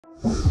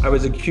I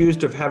was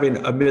accused of having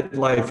a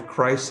midlife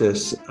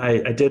crisis.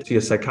 I did see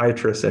a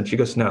psychiatrist and she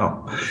goes,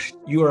 no,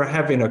 you are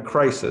having a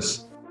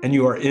crisis and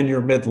you are in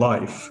your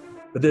midlife.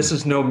 But this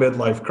is no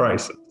midlife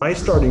crisis. My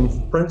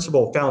starting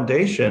principle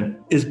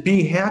foundation is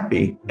be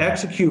happy,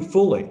 execute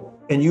fully,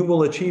 and you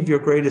will achieve your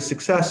greatest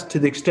success to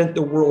the extent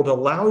the world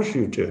allows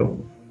you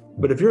to.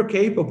 But if you're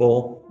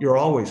capable, you're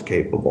always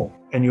capable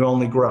and you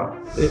only grow.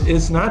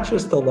 It's not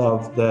just the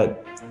love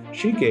that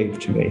she gave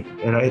to me,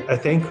 and I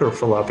thank her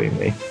for loving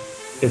me.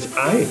 It's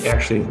I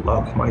actually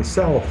love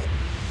myself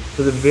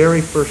for the very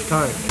first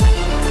time.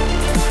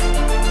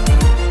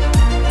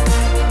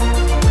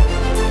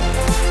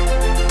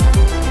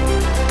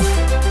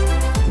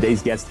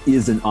 Today's guest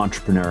is an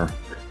entrepreneur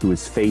who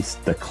has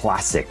faced the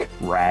classic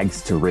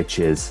rags to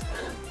riches,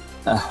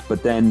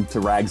 but then to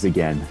rags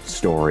again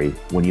story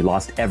when he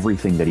lost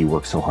everything that he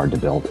worked so hard to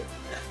build.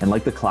 And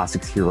like the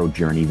classic's hero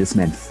journey, this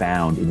man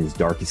found in his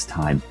darkest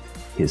time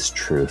his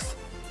truth.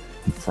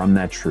 And from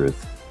that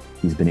truth,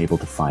 he's been able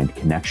to find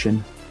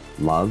connection,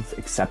 love,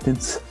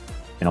 acceptance,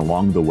 and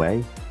along the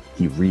way,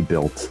 he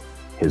rebuilt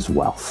his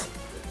wealth.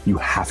 You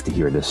have to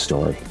hear this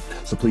story.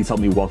 So please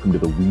help me welcome to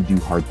the We Do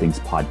Hard Things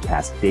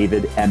podcast,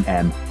 David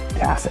M.M.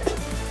 Taffet.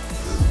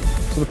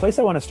 So the place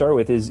I want to start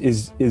with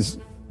is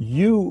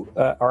you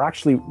are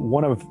actually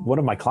one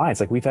of my clients.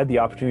 Like, we've had the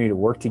opportunity to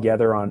work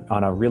together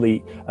on a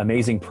really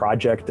amazing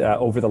project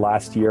over the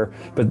last year.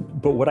 But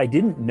what I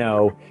didn't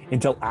know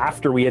until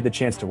after we had the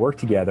chance to work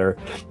together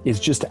is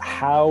just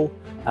how,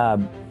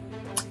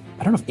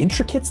 I don't know if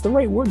intricate's the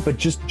right word, but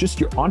just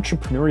your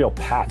entrepreneurial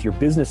path, your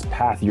business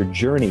path, your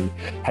journey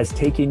has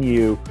taken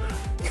you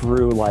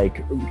through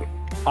like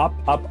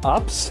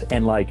ups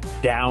and like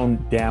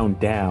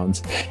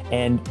downs.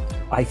 And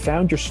I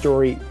found your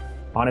story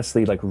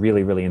honestly like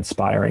really, really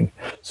inspiring.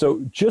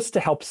 So just to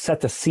help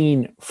set the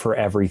scene for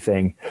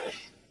everything,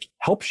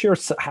 help share,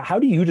 how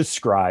do you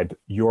describe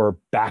your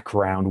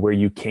background, where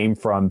you came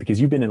from?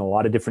 Because you've been in a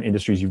lot of different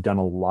industries, you've done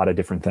a lot of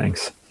different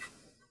things.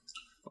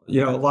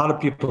 You know, a lot of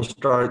people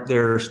start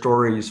their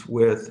stories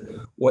with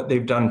what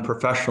they've done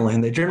professionally,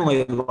 and they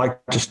generally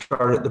like to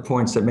start at the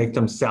points that make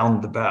them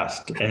sound the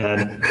best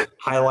and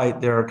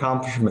highlight their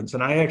accomplishments.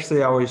 And I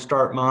actually always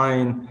start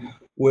mine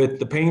with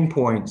the pain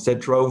points that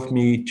drove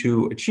me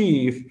to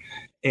achieve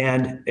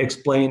and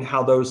explain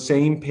how those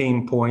same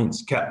pain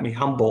points kept me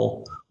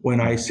humble when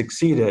I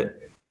succeeded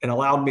and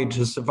allowed me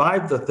to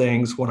survive the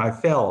things when I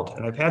failed.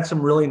 And I've had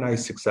some really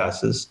nice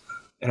successes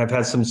and I've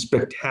had some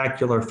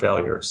spectacular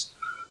failures.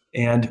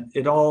 And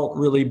it all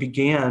really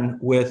began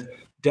with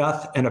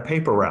death and a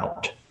paper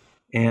route.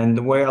 And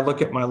the way I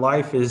look at my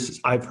life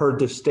is I've heard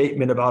this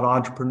statement about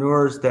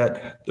entrepreneurs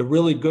that the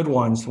really good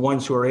ones, the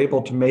ones who are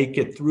able to make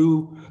it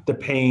through the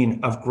pain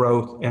of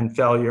growth and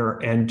failure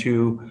and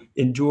to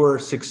endure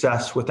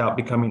success without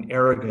becoming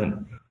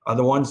arrogant, are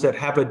the ones that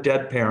have a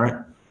dead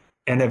parent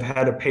and have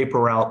had a paper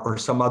route or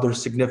some other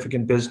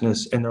significant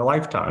business in their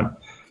lifetime.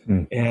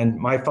 And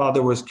my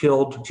father was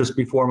killed just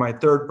before my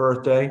third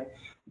birthday,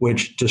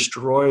 which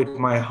destroyed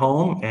my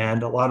home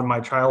and a lot of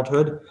my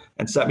childhood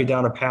and set me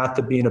down a path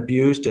of being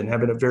abused and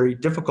having a very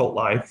difficult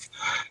life.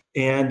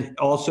 And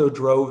also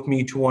drove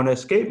me to want to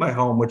escape my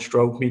home, which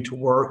drove me to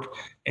work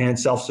and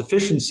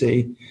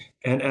self-sufficiency.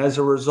 And as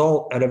a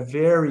result, at a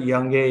very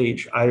young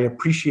age, I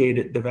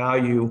appreciated the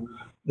value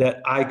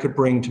that I could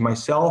bring to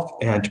myself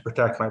and to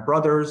protect my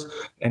brothers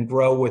and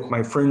grow with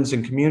my friends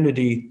and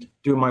community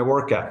through my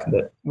work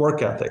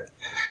ethic.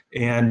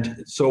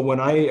 And so when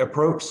I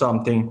approach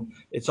something,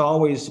 it's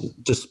always,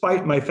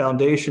 despite my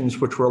foundations,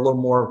 which were a little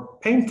more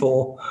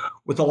painful,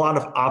 with a lot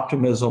of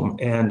optimism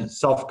and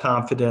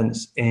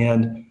self-confidence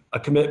and a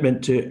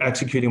commitment to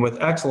executing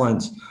with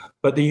excellence,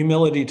 but the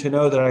humility to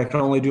know that I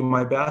can only do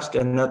my best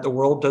and that the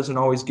world doesn't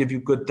always give you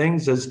good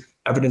things, as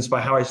evidenced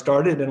by how I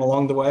started and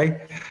along the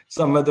way,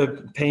 some of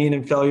the pain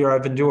and failure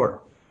I've endured.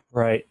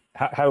 Right.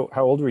 How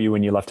old were you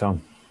when you left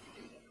home?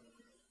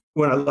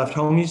 When I left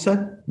home, you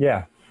said?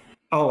 Yeah.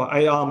 Oh,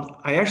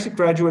 I actually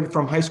graduated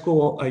from high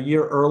school a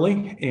year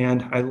early,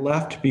 and I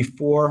left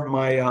before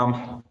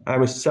I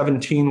was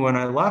 17 when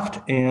I left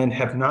and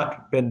have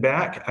not been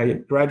back. I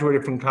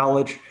graduated from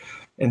college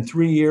in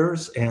 3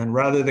 years, and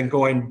rather than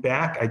going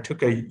back, I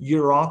took a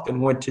year off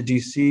and went to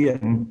DC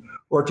and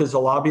worked as a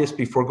lobbyist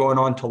before going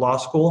on to law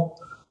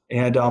school.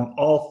 And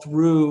all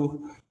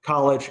through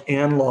college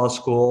and law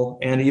school,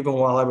 and even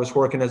while I was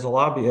working as a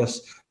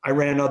lobbyist, I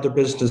ran other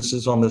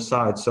businesses on the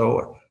side.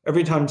 So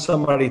every time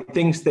somebody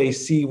thinks they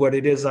see what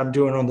it is I'm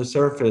doing on the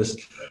surface,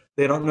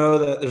 they don't know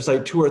that there's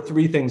like 2 or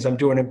 3 things I'm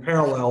doing in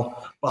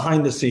parallel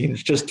behind the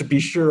scenes, just to be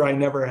sure I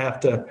never have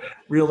to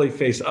really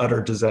face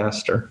utter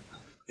disaster.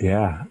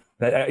 Yeah.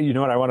 You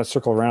know what? I want to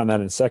circle around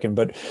that in a second.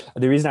 But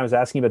the reason I was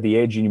asking about the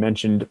age, and you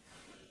mentioned,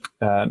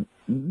 I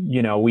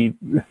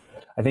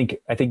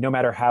think no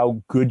matter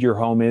how good your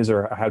home is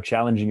or how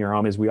challenging your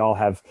home is, we all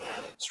have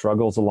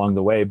struggles along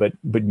the way. But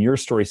in your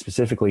story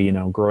specifically,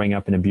 growing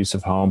up in an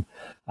abusive home,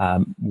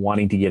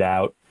 wanting to get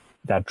out,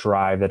 that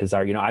drive, that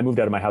desire. I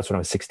moved out of my house when I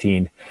was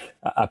 16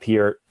 up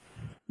here.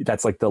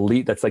 that's like the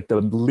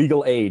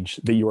legal age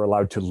that you are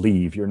allowed to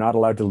leave. You're not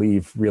allowed to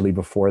leave really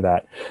before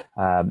that.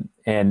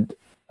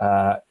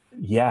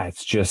 Yeah,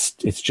 it's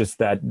just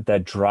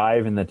that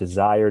drive and the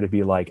desire to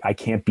be like, I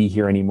can't be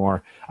here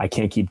anymore. I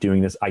can't keep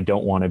doing this. I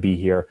don't want to be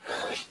here.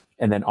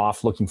 And then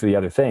off looking for the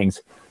other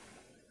things.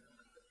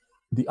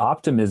 The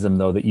optimism,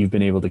 though, that you've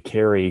been able to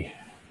carry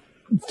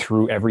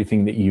through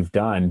everything that you've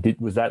done,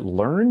 was that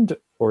learned,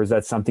 or is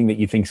that something that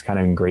you think is kind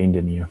of ingrained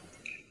in you?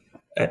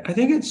 I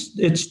think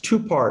it's two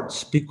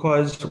parts,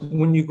 because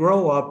when you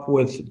grow up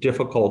with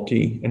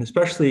difficulty and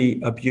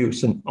especially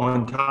abuse, and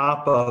on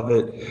top of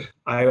it,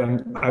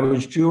 I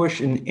was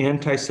Jewish in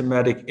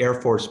anti-Semitic Air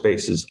Force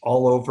bases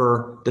all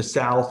over the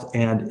South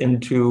and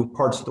into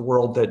parts of the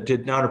world that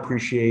did not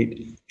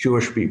appreciate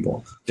Jewish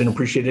people, didn't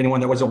appreciate anyone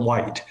that wasn't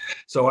white.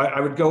 So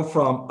I would go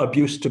from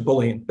abuse to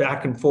bullying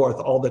back and forth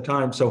all the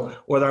time. So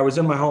whether I was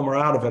in my home or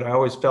out of it, I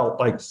always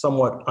felt like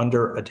somewhat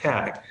under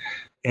attack.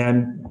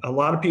 And a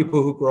lot of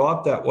people who grow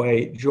up that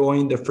way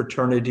join the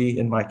fraternity,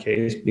 in my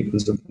case,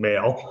 because of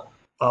male,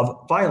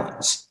 of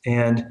violence.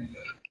 And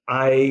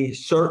I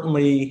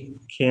certainly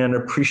can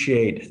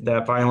appreciate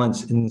that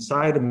violence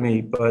inside of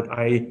me, but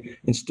I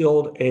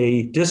instilled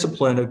a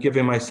discipline of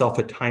giving myself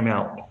a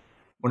timeout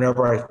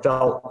whenever I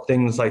felt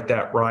things like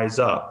that rise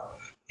up.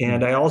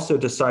 And I also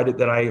decided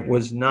that I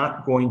was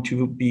not going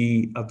to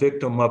be a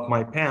victim of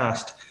my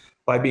past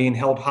by being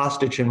held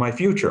hostage in my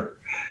future.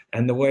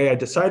 And the way I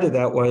decided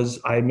that was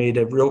I made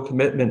a real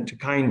commitment to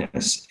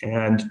kindness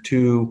and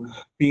to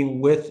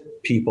being with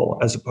people,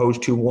 as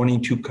opposed to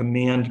wanting to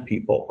command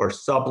people or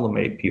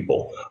sublimate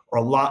people or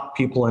lock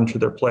people into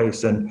their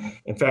place. And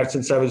in fact,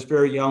 since I was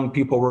very young,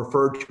 people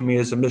referred to me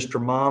as a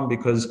Mr. Mom,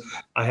 because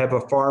I have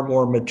a far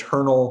more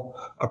maternal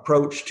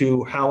approach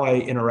to how I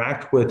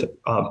interact with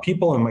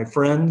people and my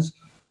friends.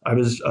 I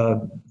was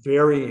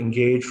very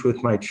engaged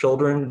with my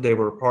children. They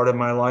were a part of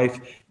my life,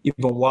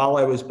 even while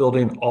I was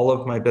building all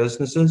of my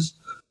businesses.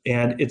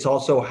 And it's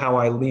also how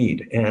I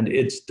lead. And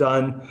it's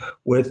done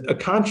with a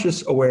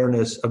conscious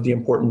awareness of the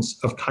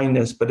importance of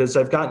kindness. But as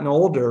I've gotten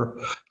older,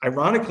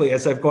 ironically,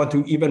 as I've gone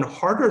through even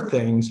harder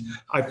things,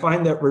 I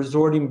find that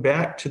resorting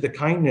back to the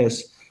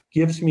kindness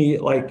gives me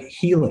like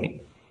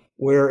healing,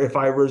 where if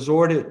I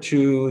resorted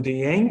to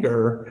the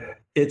anger,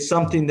 it's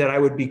something that I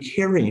would be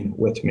carrying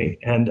with me.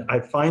 And I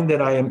find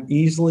that I am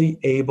easily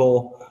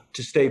able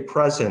to stay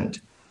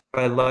present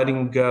by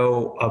letting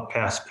go of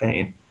past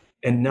pain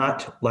and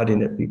not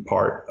letting it be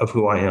part of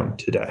who I am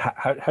today.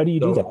 How do you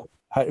do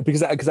that?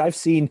 Because I've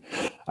seen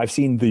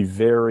the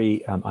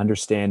very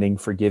understanding,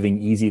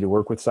 forgiving, easy to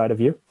work with side of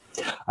you.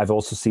 I've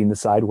also seen the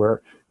side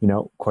where,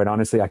 quite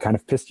honestly, I kind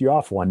of pissed you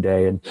off one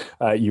day, and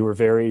you were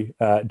very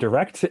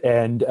direct,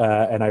 and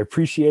I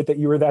appreciate that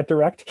you were that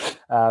direct.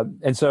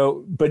 And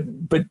so, but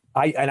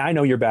I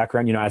know your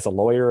background, as a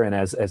lawyer and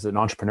as an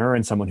entrepreneur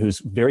and someone who's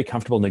very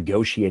comfortable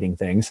negotiating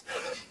things.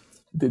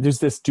 There's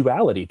this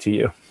duality to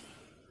you.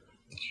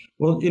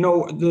 Well,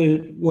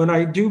 when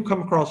I do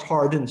come across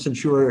hard, and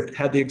since you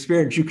had the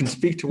experience, you can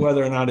speak to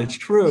whether or not it's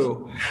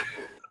true.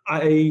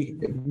 I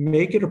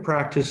make it a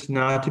practice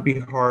not to be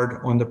hard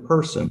on the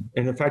person.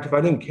 And in fact, if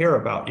I didn't care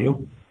about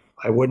you,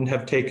 I wouldn't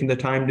have taken the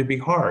time to be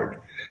hard.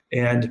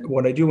 And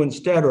what I do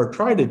instead, or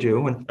try to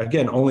do, and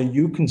again, only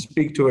you can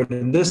speak to it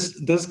in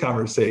this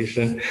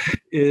conversation,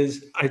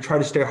 is I try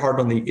to stay hard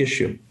on the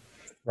issue.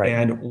 Right.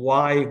 And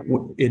why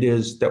it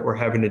is that we're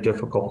having a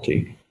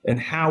difficulty, and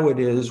how it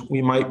is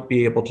we might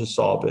be able to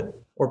solve it,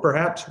 or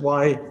perhaps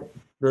why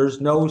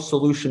there's no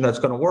solution that's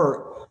going to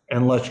work,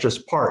 and let's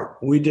just part.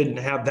 We didn't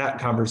have that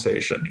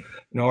conversation.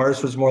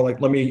 Ours was more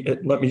like, let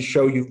me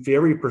show you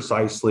very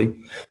precisely,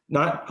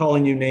 not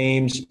calling you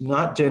names,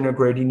 not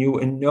denigrating you,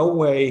 in no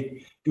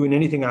way doing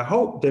anything, I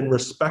hope, than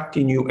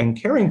respecting you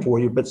and caring for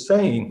you, but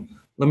saying,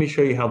 let me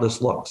show you how this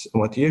looks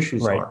and what the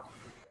issues are.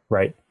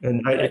 Right.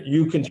 And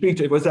you can speak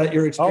to, was that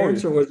your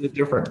experience, or was it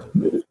different?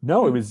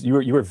 No, it was, you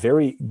were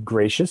very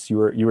gracious. You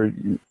were,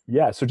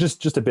 yeah. So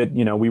just a bit,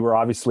 we were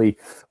obviously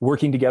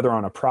working together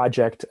on a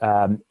project.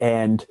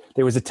 And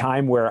there was a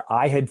time where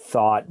I had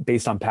thought,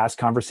 based on past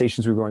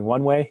conversations, we were going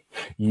one way.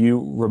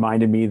 You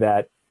reminded me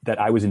that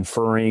I was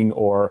inferring,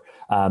 or,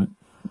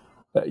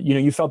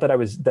 you felt that I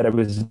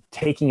was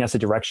taking us a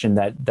direction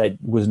that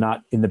was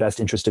not in the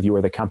best interest of you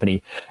or the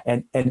company.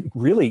 And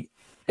really,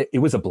 it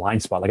was a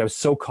blind spot. Like, I was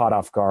so caught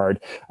off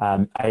guard.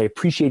 I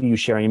appreciated you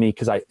sharing me,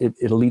 because it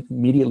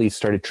immediately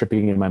started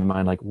tripping in my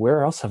mind, like,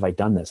 where else have I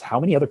done this? How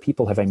many other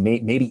people have I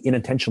maybe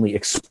unintentionally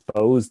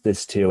exposed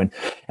this to? And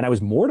I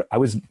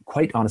was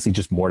quite honestly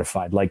just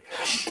mortified, like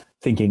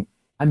thinking,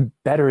 I'm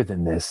better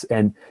than this.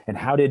 And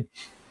how did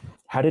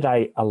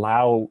I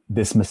allow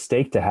this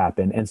mistake to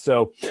happen? And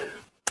so,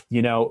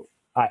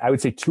 I would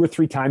say 2 or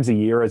 3 times a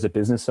year as a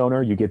business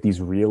owner, you get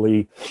these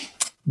really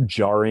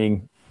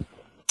jarring,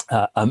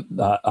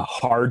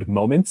 hard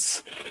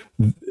moments,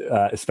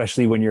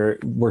 especially when you're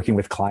working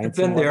with clients.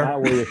 I've been there.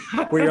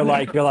 Where you're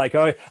like,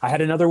 oh, I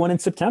had another one in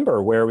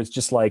September where it was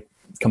just like,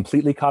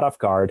 completely caught off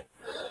guard.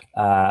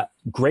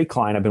 Great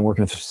client. I've been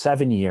working with for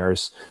 7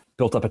 years,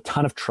 built up a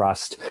ton of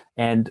trust,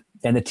 and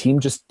the team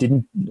just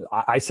didn't.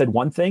 I said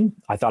one thing.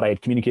 I thought I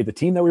had communicated to the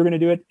team that we were going to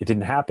do it. It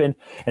didn't happen.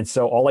 And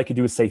so all I could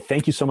do is say,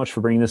 thank you so much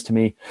for bringing this to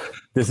me.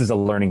 This is a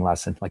learning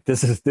lesson. Like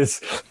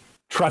this,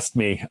 trust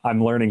me,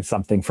 I'm learning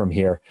something from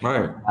here.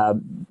 Right.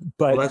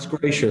 But well, that's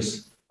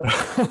gracious.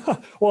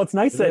 Well, it's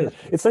nice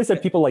that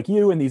people like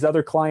you and these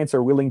other clients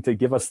are willing to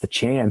give us the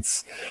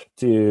chance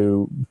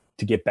to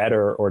get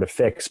better or to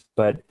fix.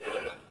 But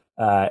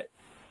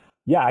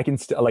yeah, I can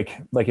still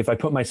like if I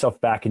put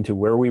myself back into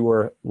where we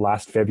were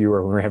last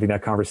February when we were having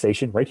that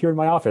conversation right here in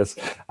my office,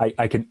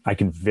 I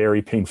can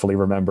very painfully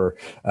remember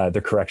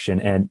the correction,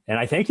 and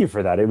I thank you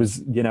for that. It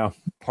was,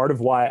 part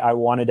of why I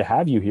wanted to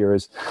have you here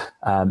is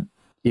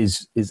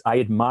I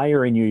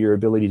admire in you your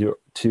ability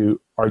to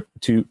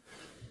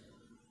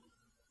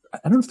I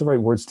don't know if the right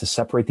words to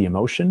separate the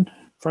emotion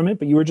from it,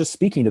 but you were just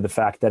speaking to the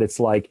fact that it's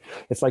like,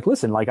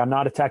 listen, like I'm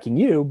not attacking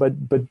you, but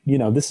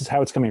this is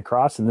how it's coming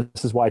across, and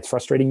this is why it's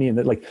frustrating me. And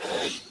that, like,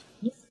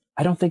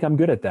 I don't think I'm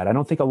good at that. I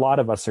don't think a lot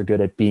of us are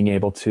good at being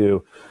able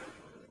to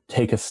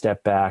take a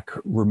step back,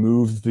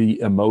 remove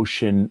the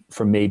emotion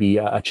from maybe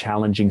a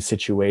challenging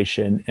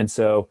situation. And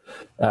so,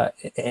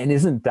 and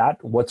isn't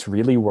that what's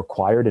really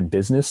required in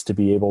business to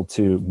be able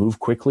to move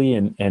quickly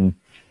and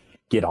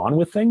get on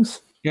with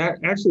things? Yeah,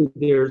 actually,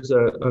 there's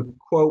a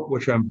quote,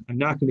 which I'm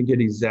not going to get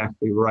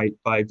exactly right,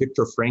 by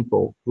Viktor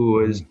Frankl,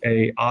 who is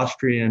an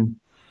Austrian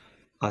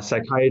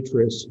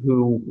psychiatrist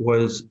who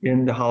was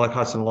in the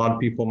Holocaust, and a lot of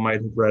people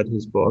might have read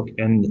his book.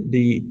 And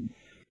the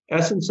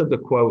essence of the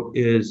quote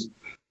is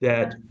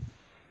that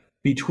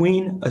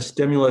between a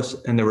stimulus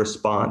and the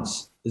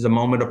response is a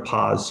moment of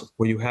pause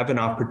where you have an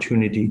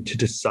opportunity to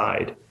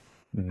decide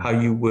how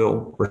you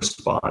will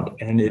respond.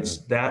 And it's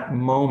that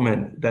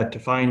moment that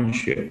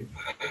defines you.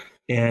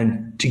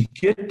 And to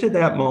get to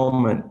that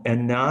moment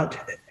and not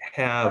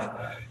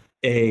have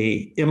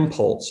a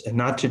impulse and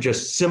not to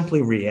just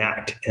simply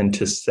react and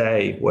to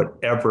say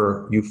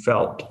whatever you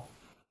felt,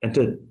 and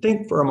to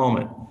think for a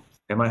moment,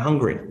 am I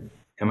hungry?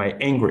 Am I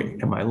angry?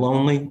 Am I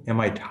lonely? Am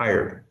I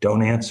tired?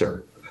 Don't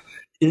answer.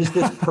 Is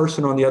this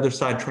person on the other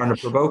side trying to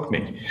provoke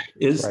me?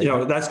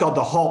 Right. That's called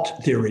the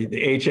HALT theory,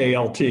 the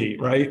HALT,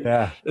 right?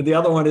 Yeah. The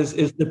other one is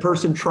the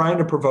person trying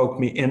to provoke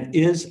me, and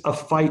is a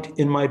fight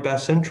in my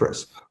best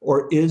interest,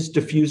 or is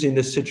diffusing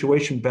this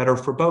situation better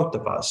for both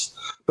of us?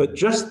 But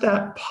just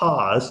that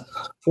pause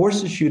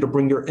forces you to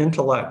bring your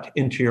intellect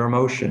into your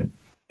emotion,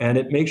 and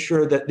it makes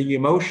sure that the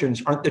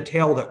emotions aren't the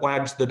tail that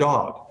wags the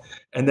dog,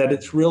 and that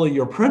it's really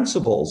your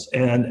principles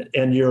and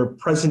your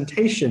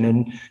presentation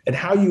and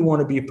how you want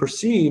to be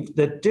perceived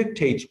that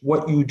dictates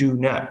what you do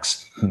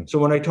next. So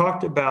when I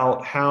talked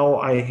about how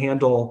I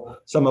handle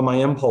some of my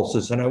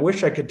impulses, and I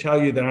wish I could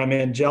tell you that I'm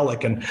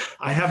angelic and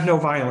I have no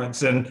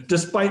violence, and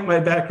despite my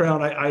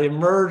background, I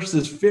emerge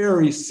this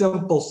very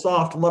simple,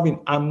 soft,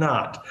 loving, I'm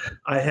not.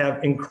 I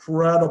have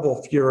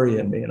incredible fury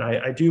in me, and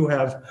I do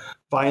have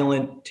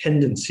violent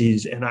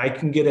tendencies, and I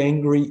can get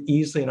angry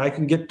easily, and I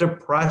can get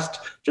depressed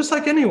just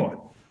like anyone.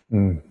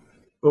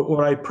 But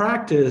what I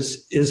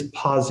practice is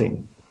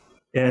pausing,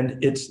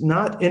 and it's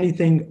not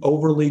anything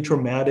overly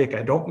dramatic.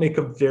 I don't make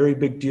a very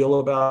big deal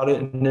about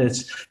it, and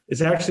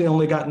it's actually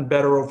only gotten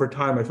better over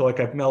time. I feel like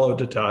I've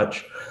mellowed a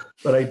touch,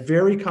 but I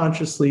very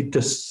consciously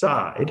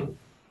decide.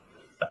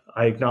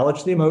 I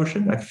acknowledge the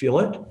emotion. I feel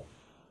it.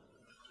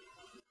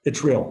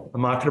 It's real.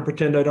 I'm not going to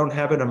pretend I don't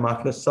have it. I'm not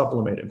going to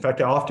sublimate it. In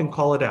fact, I often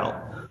call it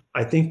out.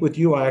 I think with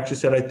you, I actually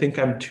said, I think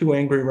I'm too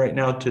angry right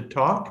now to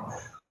talk.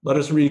 Let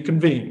us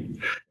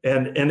reconvene.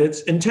 And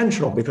it's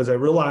intentional, because I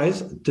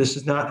realize this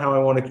is not how I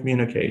want to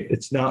communicate.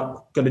 It's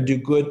not going to do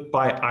good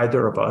by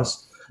either of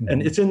us.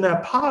 And it's in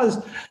that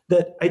pause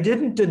that I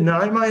didn't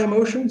deny my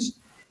emotions,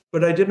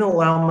 but I didn't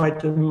allow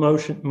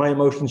my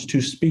emotions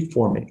to speak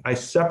for me. I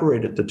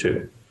separated the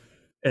two.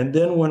 And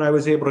then when I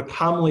was able to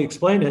calmly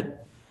explain it,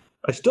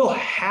 I still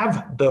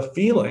have the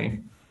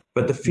feeling,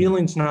 but the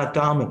feeling's not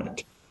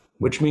dominant,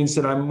 which means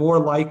that I'm more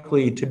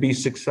likely to be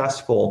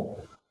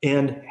successful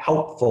and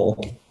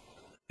helpful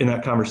in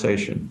that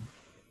conversation.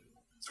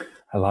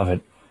 I love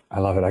it.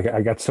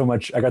 I got so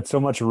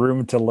much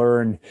room to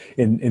learn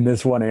in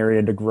this one area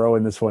and to grow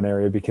in this one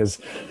area, because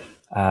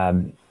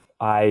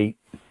I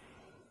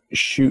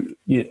tend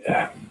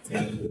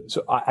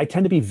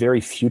to be very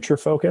future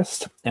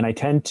focused, and I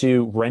tend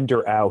to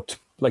render out.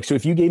 So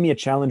if you gave me a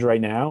challenge right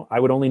now, I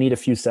would only need a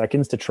few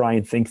seconds to try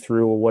and think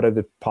through what are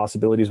the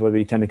possibilities, what are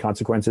the attendant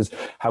consequences,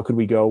 how could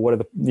we go, what are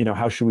the,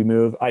 how should we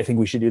move? I think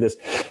we should do this.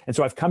 And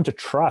so I've come to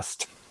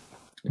trust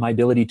my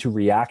ability to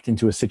react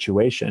into a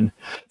situation,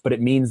 but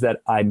it means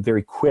that I'm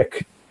very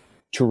quick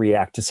to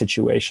react to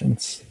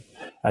situations,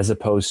 as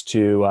opposed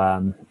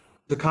to...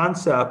 The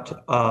concept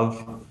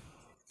of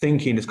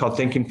thinking is called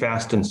Thinking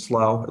Fast and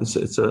Slow.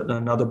 It's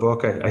another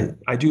book.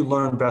 I do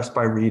learn best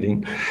by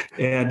reading.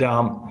 And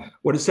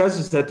what it says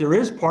is that there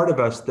is part of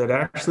us that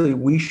actually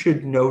we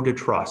should know to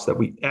trust, that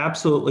we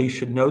absolutely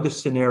should know the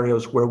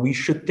scenarios where we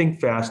should think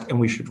fast and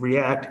we should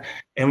react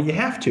And you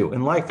have to.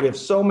 In life, we have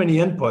so many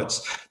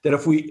inputs that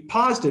if we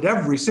paused at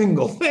every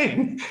single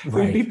thing,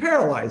 we'd be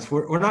paralyzed.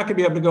 We're not going to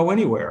be able to go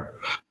anywhere.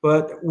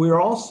 But we're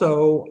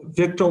also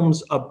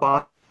victims of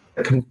bias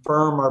that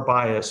confirm our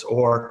bias,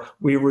 or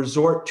we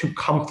resort to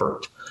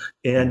comfort.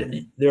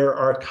 And there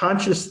are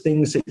conscious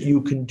things that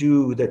you can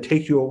do that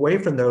take you away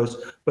from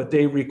those, but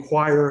they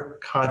require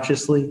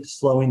consciously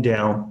slowing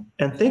down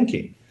and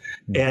thinking.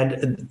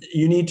 And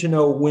you need to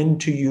know when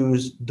to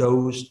use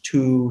those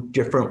two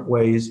different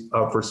ways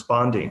of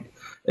responding.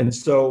 And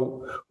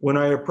so when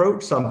I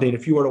approach something,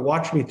 if you were to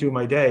watch me through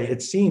my day,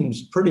 it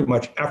seems pretty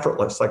much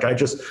effortless. Like I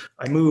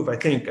move, I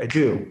think, I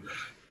do.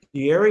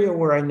 The area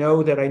where I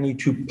know that I need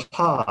to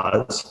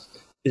pause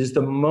is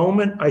the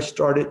moment I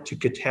started to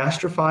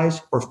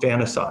catastrophize or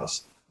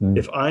fantasize.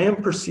 If I am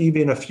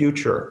perceiving a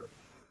future,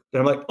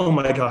 then I'm like, oh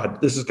my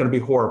God, this is going to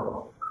be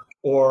horrible.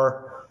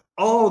 Or,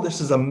 oh, this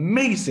is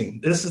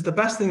amazing. This is the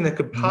best thing that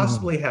could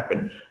possibly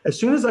happen. As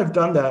soon as I've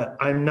done that,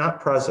 I'm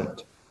not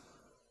present.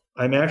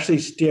 I'm actually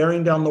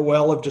staring down the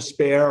well of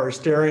despair or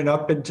staring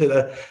up into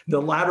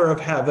the ladder of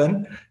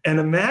heaven and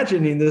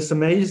imagining this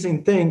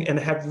amazing thing, and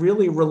have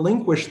really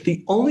relinquished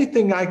the only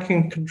thing I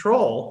can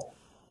control,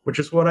 which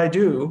is what I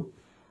do,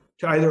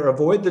 to either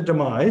avoid the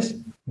demise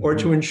or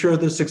to ensure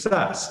the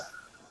success.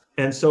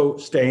 And so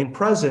staying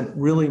present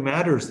really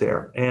matters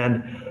there.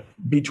 And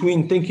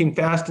between thinking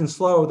fast and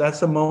slow,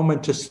 that's a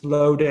moment to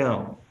slow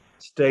down,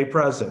 stay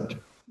present,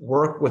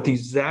 work with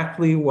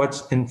exactly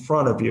what's in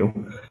front of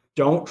you.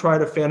 Don't try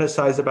to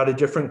fantasize about a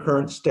different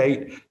current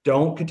state.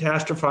 Don't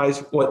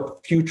catastrophize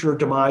what future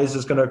demise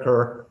is going to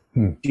occur.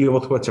 Deal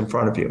with what's in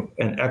front of you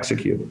and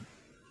execute.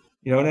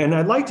 And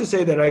I'd like to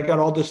say that I got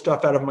all this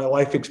stuff out of my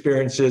life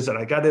experiences, and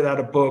I got it out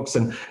of books,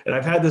 and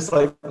I've had this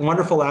like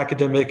wonderful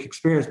academic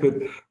experience, but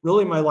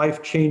really my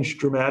life changed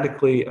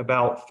dramatically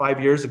about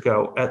 5 years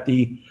ago at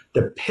the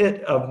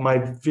pit of my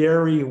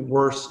very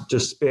worst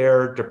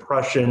despair,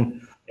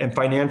 depression, and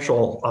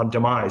financial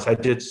demise. I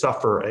did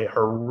suffer a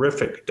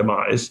horrific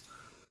demise.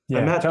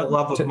 I met the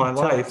love of my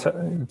life.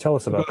 Tell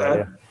us about that.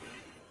 Yeah.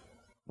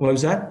 What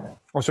was that?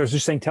 Oh, so I was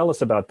just saying, tell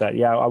us about that.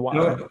 Yeah, I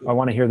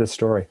want to hear this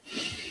story.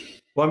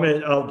 Well,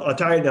 I'll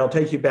tell you, and I'll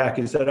take you back,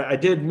 is that I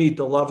did meet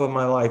the love of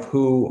my life,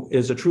 who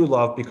is a true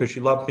love because she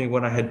loved me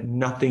when I had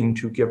nothing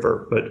to give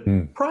her.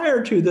 But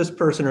prior to this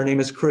person, her name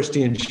is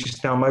Christy, and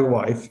she's now my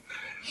wife.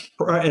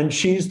 And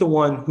she's the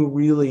one who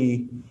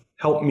really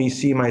helped me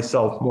see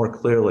myself more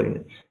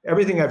clearly.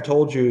 Everything I've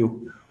told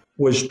you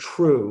was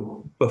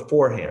true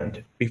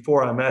beforehand,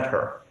 before I met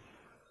her.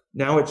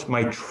 Now it's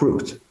my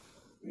truth.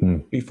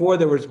 Before,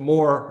 there was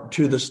more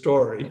to the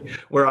story,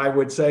 where I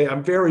would say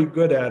I'm very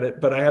good at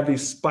it, but I have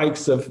these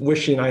spikes of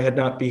wishing I had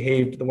not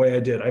behaved the way I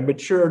did. I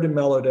matured and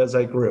mellowed as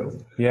I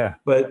grew. Yeah.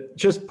 But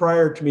just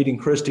prior to meeting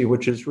Christy,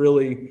 which is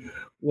really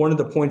one of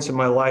the points in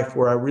my life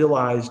where I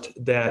realized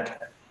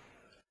that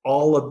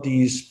all of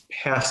these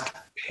past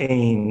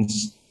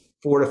pains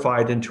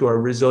fortified into a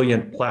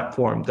resilient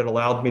platform that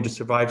allowed me to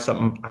survive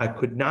something I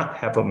could not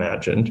have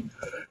imagined.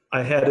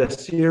 I had a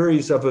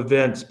series of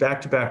events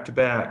back to back to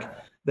back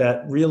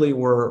that really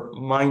were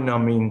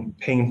mind-numbing,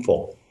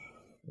 painful.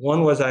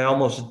 One was I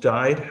almost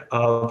died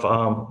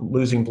of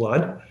losing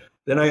blood.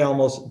 Then I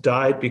almost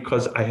died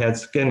because I had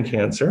skin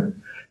cancer.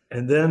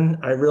 And then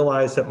I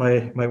realized that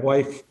my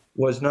wife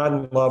was not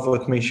in love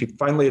with me. She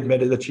finally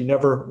admitted that she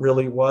never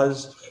really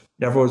was,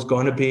 never was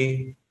going to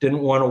be, didn't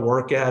want to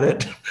work at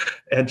it,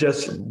 and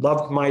just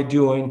loved my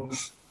doing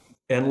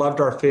and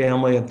loved our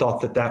family and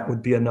thought that that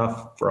would be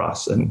enough for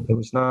us. And it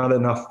was not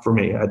enough for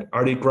me. I'd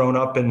already grown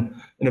up in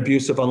an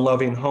abusive,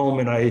 unloving home,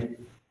 and I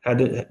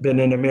had been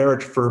in a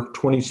marriage for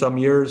 20 some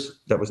years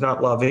that was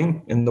not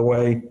loving in the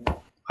way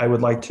I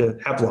would like to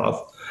have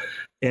love.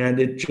 And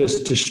it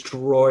just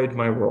destroyed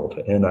my world.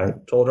 And I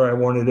told her I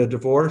wanted a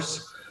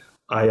divorce.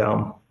 I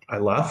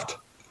left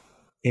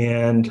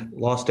and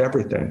lost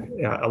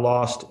everything. I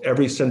lost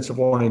every sense of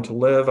wanting to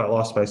live. I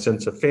lost my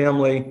sense of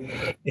family.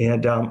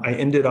 And I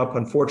ended up,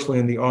 unfortunately,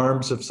 in the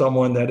arms of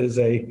someone that is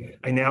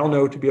I now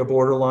know to be a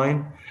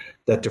borderline,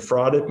 that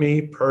defrauded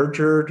me,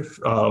 perjured,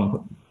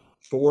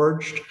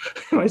 forged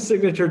my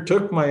signature,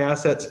 took my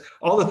assets,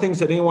 all the things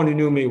that anyone who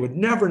knew me would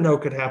never know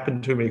could happen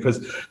to me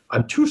because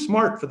I'm too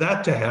smart for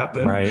that to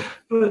happen. Right.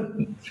 But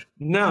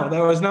no,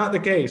 that was not the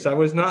case. I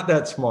was not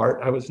that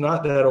smart. I was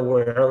not that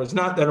aware. I was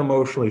not that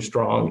emotionally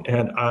strong.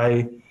 And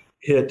I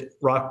hit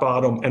rock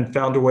bottom and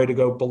found a way to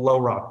go below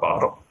rock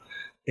bottom.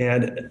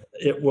 And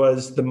it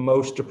was the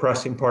most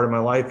depressing part of my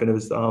life. And it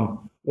was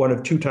one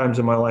of two times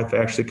in my life I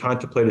actually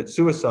contemplated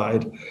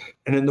suicide.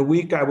 And in the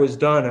week I was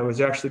done, I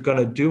was actually going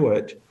to do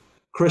it.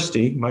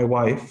 Christy, my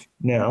wife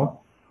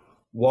now,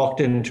 walked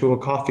into a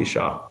coffee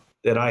shop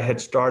that I had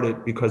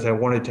started because I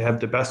wanted to have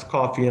the best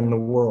coffee in the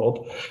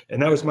world.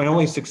 And that was my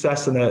only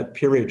success in that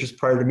period, just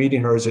prior to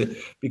meeting her, as it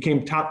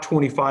became top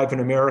 25 in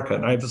America.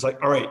 And I was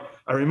like, all right,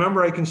 I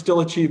remember I can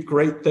still achieve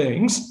great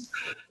things.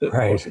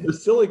 Right. The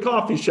silly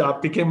coffee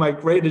shop became my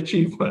great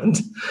achievement.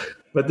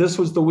 But this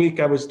was the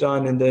week I was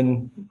done. And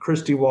then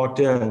Christy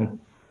walked in.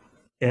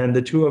 And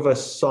the two of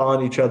us saw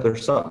in each other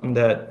something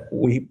that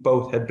we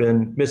both had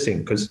been missing,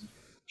 because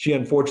she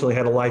unfortunately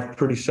had a life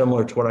pretty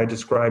similar to what I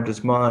described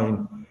as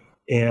mine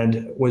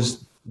and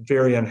was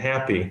very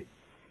unhappy.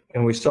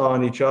 And we saw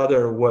in each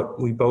other what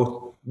we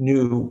both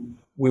knew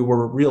we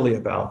were really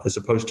about, as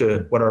opposed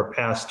to what our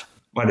past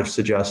might have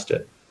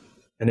suggested.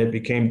 And it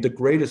became the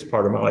greatest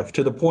part of my life,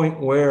 to the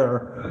point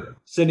where,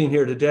 sitting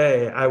here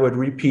today, I would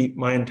repeat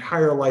my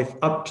entire life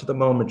up to the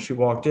moment she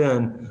walked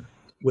in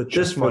with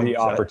just this for mindset. the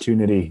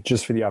opportunity,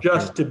 just for the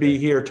opportunity. Just to be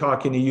here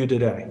talking to you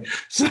today.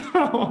 So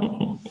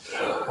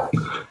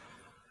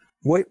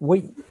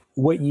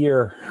what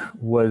year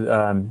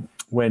was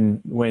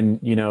when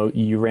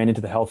you ran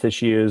into the health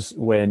issues,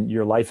 when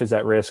your life is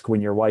at risk,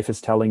 when your wife is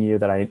telling you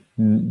that I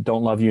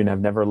don't love you and have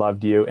never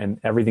loved you and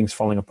everything's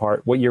falling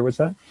apart? What year was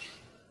that?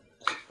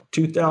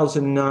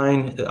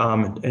 2009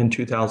 and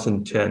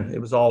 2010.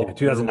 It was all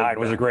 2009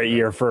 was a great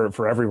year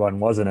for everyone,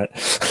 wasn't it?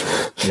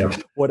 Yeah.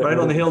 Right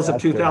on the heels of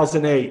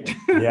 2008.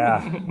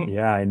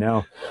 Yeah, I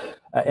know.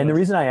 And the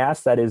reason I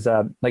asked that is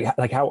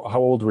like how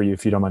old were you,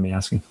 if you don't mind me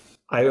asking?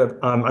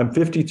 I'm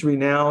 53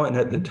 now, and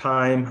at the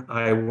time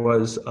I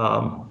was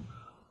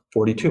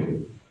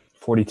 42.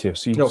 42.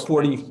 So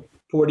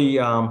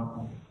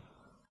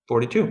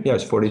 42. Yeah,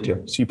 it's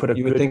 42. So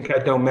you would think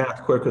I'd know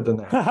math quicker than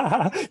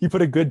that. You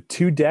put a good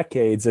 2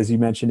 decades, as you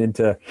mentioned,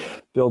 into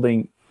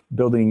building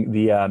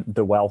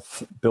the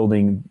wealth,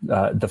 building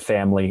the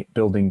family,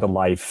 building the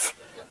life,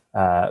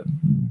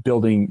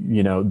 building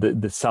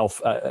the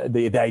self,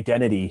 the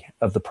identity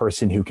of the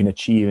person who can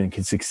achieve and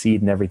can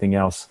succeed and everything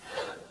else.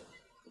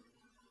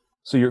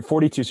 So you're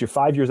 42, so you're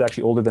 5 years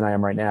actually older than I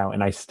am right now,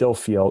 and I still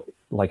feel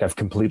like I've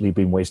completely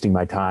been wasting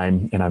my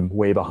time and I'm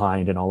way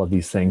behind in all of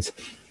these things.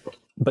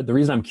 But the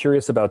reason I'm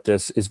curious about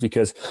this is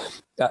because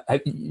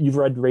you've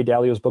read Ray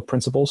Dalio's book,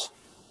 Principles?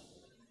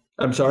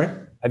 I'm sorry?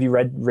 Have you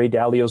read Ray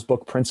Dalio's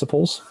book,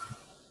 Principles?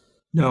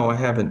 No, I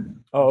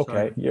haven't. Oh,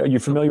 okay. Are you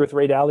familiar with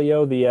Ray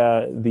Dalio,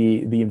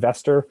 the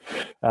investor,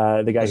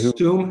 the guy who?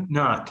 Assume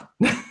not.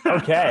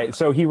 Okay,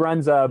 so he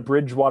runs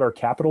Bridgewater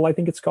Capital, I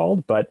think it's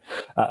called, but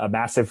a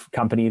massive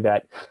company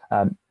that.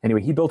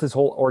 Anyway, he built his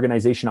whole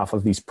organization off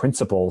of these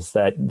principles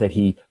that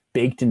he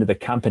baked into the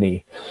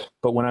company.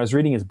 But when I was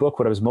reading his book,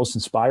 what I was most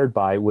inspired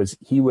by was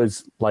he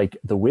was like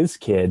the whiz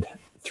kid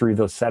through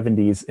the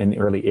 70s and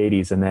early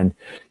 80s, and then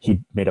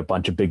he made a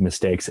bunch of big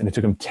mistakes, and it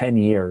took him 10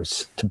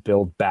 years to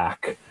build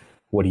back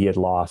what he had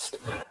lost.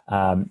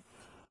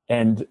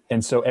 And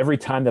so every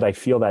time that I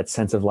feel that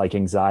sense of like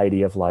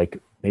anxiety of like,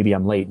 maybe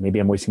I'm late, maybe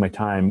I'm wasting my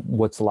time,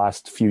 what's the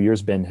last few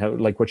years been?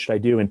 What should I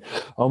do? And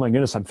oh my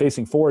goodness, I'm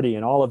facing 40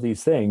 and all of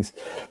these things.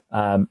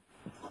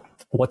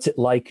 What's it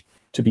like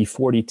to be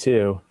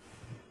 42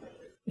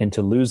 and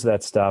to lose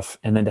that stuff,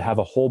 and then to have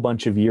a whole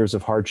bunch of years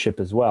of hardship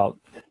as well,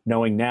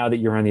 knowing now that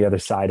you're on the other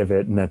side of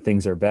it and that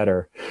things are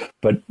better.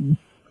 But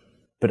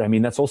I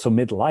mean, that's also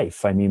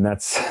midlife. I mean,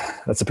 that's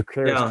a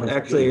precarious. Yeah,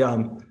 actually,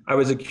 I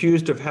was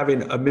accused of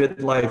having a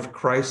midlife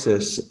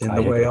crisis in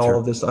the way all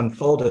of this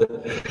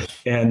unfolded.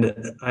 And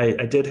I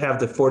did have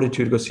the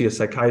fortitude to go see a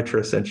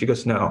psychiatrist, and she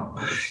goes, "No,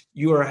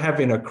 you are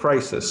having a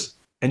crisis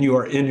and you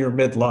are in your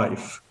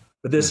midlife.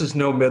 But this is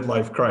no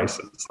midlife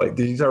crisis. Like,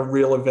 these are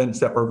real events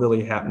that were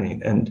really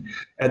happening." And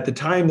at the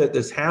time that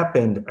this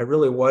happened, I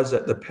really was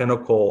at the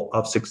pinnacle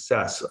of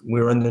success. We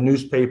were in the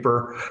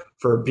newspaper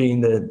for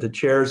being the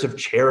chairs of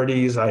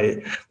charities.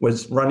 I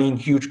was running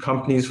huge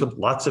companies with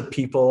lots of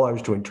people. I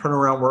was doing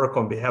turnaround work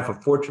on behalf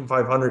of Fortune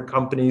 500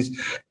 companies,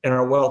 and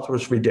our wealth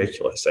was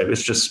ridiculous. It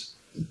was just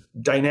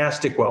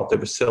dynastic wealth. It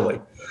was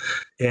silly.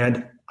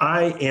 And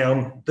I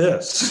am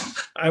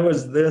this. I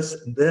was this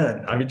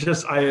then. I mean,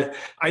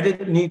 I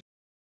didn't need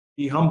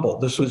be humble.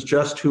 This was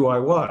just who I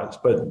was.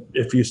 But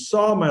if you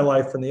saw my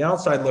life from the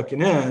outside looking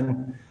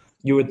in,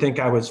 you would think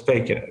I was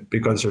faking it,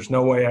 because there's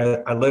no way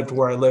I lived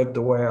where I lived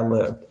the way I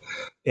lived.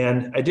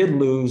 And I did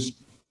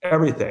lose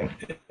everything.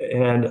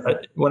 And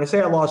when I say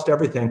I lost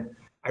everything,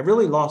 I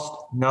really lost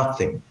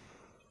nothing.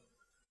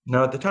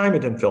 Now, at the time, it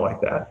didn't feel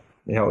like that.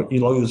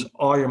 You lose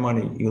all your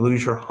money, you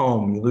lose your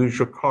home, you lose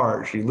your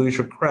cars, you lose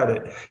your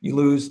credit, you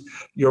lose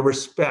your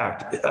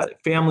respect.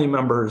 Family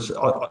members,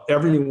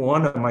 every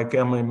one of my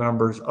family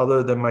members,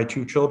 other than my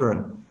 2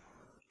 children,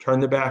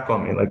 turned their back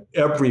on me. Like,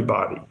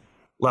 everybody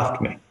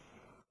left me.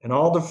 And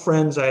all the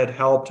friends I had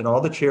helped and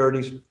all the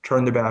charities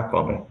turned their back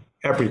on me.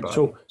 Everybody.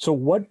 So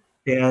what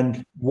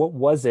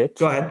was it?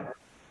 Go ahead.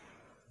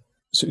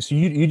 So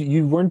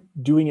you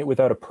weren't doing it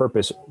without a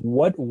purpose.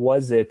 What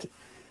was it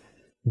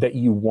that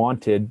you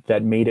wanted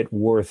that made it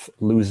worth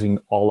losing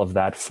all of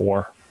that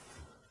for?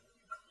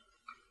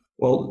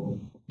 Well,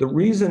 the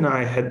reason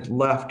I had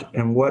left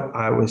and what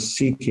I was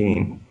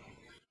seeking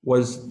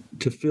was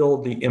to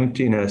fill the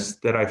emptiness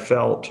that I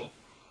felt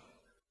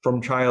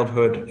from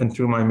childhood and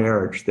through my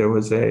marriage. There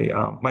was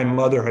my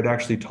mother had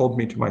actually told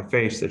me to my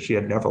face that she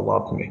had never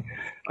loved me.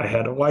 I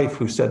had a wife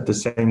who said the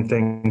same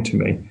thing to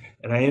me.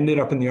 And I ended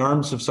up in the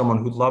arms of someone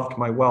who loved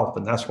my wealth,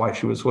 and that's why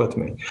she was with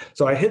me.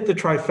 So I hit the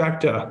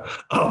trifecta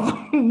of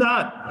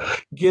not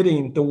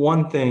getting the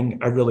one thing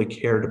I really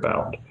cared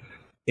about.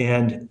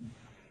 And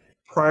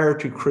prior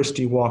to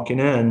Christy walking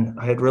in,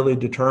 I had really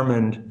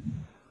determined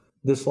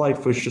this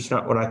life was just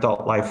not what I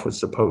thought life was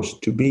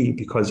supposed to be,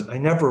 because I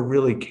never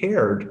really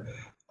cared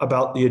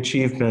about the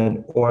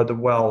achievement or the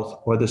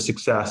wealth or the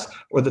success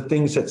or the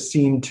things that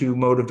seem to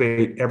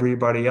motivate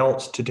everybody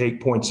else to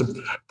take points of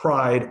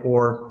pride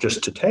or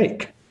just to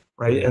take,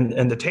 right?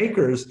 And the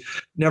takers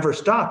never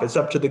stop. It's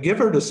up to the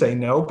giver to say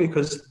no,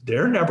 because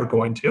they're never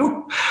going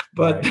to.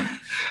 But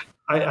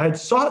right. I'd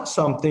sought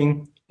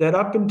something that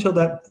up until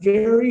that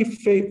very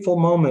fateful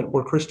moment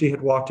where Christy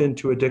had walked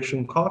into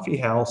Addiction Coffee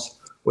House,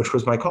 which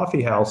was my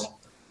coffee house,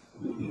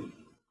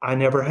 I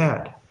never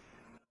had.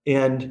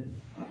 And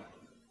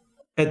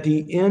at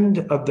the end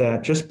of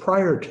that, just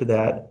prior to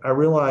that, I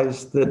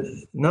realized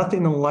that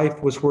nothing in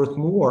life was worth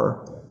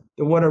more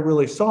than what I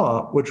really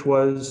saw, which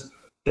was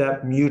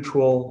that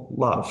mutual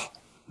love.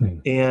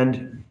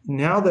 And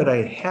now that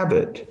I have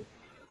it,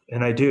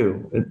 and I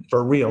do,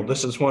 for real,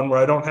 this is one where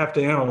I don't have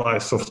to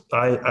analyze, so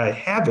I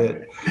have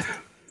it,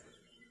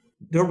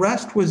 the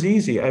rest was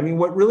easy. I mean,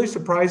 what really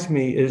surprised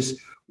me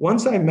is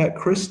once I met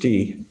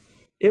Christy,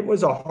 it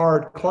was a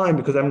hard climb,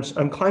 because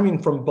I'm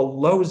climbing from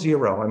below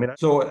zero. I mean,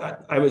 so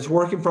I was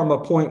working from a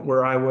point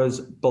where I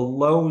was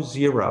below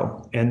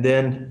zero, and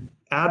then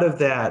out of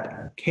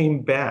that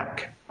came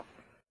back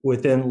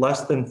within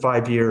less than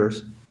 5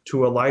 years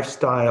to a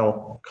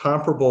lifestyle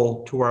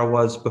comparable to where I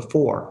was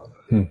before.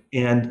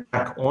 And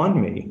back on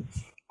me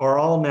are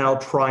all now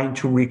trying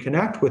to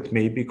reconnect with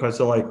me, because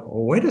they're like,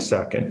 oh, wait a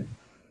second.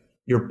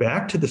 You're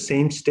back to the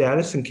same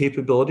status and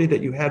capability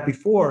that you had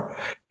before.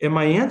 And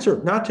my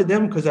answer, not to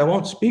them, because I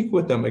won't speak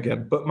with them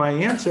again, but my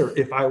answer,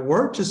 if I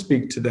were to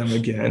speak to them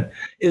again,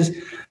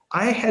 is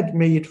I had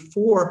made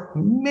 4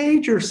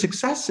 major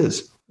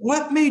successes.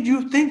 What made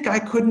you think I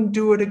couldn't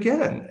do it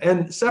again?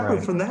 And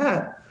separate from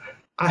that,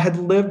 I had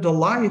lived a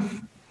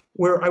life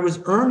where I was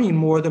earning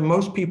more than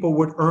most people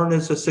would earn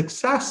as a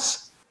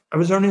success. I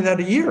was earning that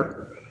a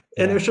year.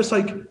 And it was just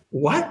like,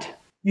 what?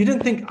 You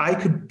didn't think I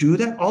could do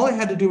that? All I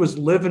had to do was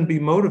live and be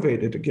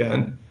motivated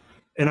again,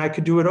 and I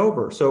could do it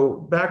over. So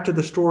back to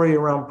the story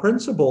around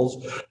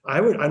principles,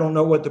 I don't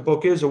know what the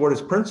book is or what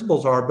its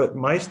principles are, but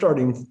my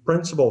starting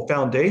principle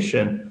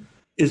foundation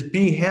is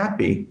be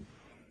happy,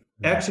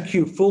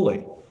 execute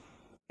fully,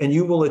 and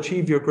you will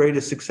achieve your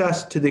greatest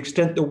success to the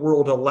extent the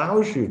world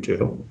allows you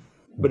to.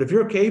 But if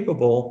you're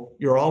capable,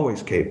 you're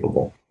always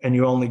capable, and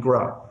you only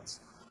grow.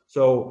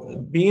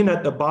 So being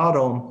at the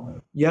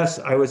bottom, yes,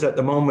 I was at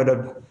the moment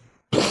of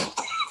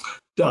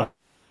done.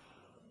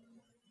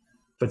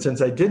 But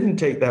since I didn't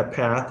take that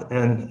path,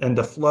 and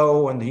the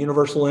flow and the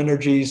universal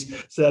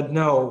energies said,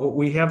 no,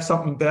 we have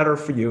something better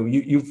for you.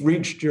 You've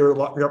reached your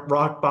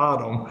rock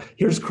bottom.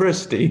 Here's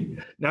Christy.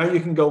 Now you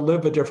can go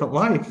live a different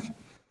life.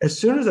 As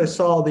soon as I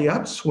saw the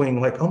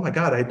upswing, like, oh my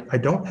God, I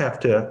don't have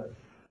to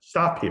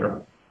stop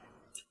here.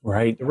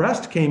 Right. The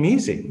rest came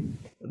easy.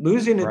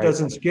 Losing it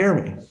doesn't scare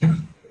me.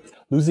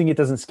 Losing it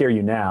doesn't scare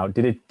you now.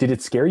 Did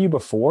it scare you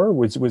before?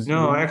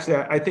 No, actually,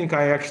 I think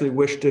I actually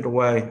wished it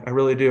away. I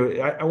really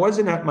do. I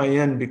wasn't at my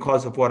end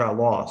because of what I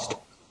lost.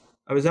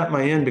 I was at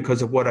my end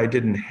because of what I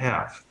didn't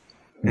have.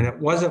 And it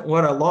wasn't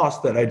what I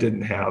lost that I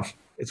didn't have.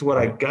 It's what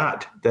I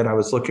got that I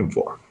was looking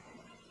for.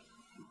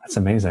 That's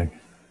amazing.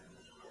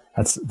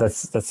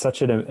 That's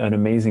such an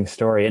amazing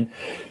story.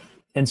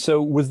 And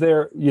so was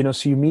there,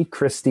 so you meet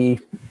Christy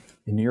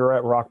and you're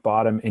at rock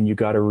bottom and you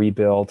got to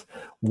rebuild.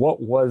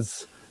 What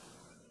was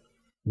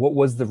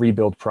the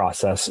rebuild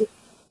process?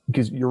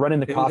 Because you're running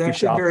the coffee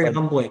shop. It was actually very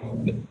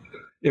humbling.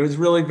 It was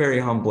really very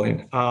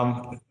humbling.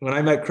 When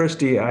I met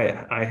Christy,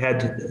 I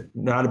had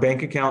not a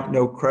bank account,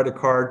 no credit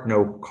card,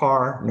 no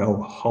car,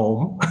 no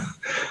home.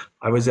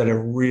 I was at a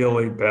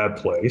really bad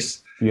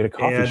place. You had a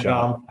coffee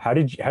shop. How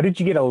did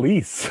you get a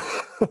lease?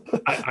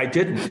 I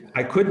didn't.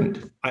 I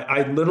couldn't.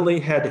 I literally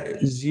had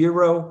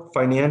zero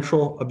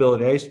financial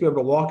ability. I used to be able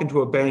to walk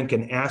into a bank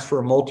and ask for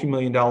a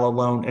multi-million-dollar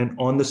loan, and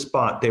on the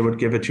spot, they would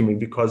give it to me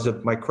because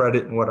of my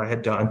credit and what I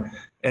had done.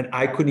 And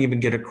I couldn't even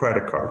get a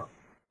credit card,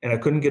 and I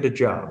couldn't get a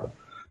job.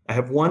 I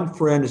have one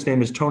friend, his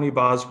name is Tony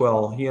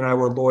Boswell. He and I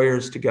were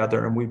lawyers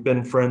together, and we've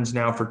been friends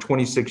now for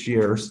 26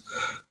 years,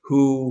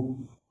 who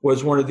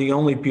was one of the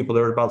only people,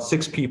 there were about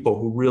 6 people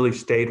who really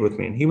stayed with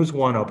me, and he was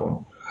one of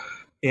them.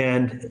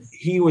 And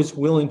he was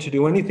willing to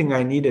do anything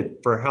I needed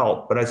for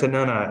help. But I said,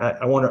 no,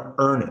 I want to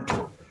earn it.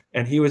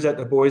 And he was at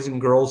the Boys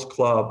and Girls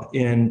Club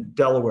in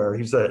Delaware.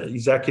 He's the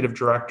executive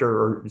director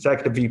or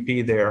executive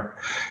VP there.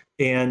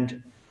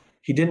 And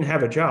he didn't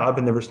have a job,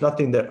 and there was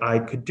nothing that I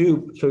could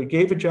do. So he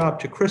gave a job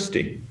to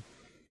Christy.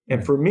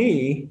 And for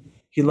me,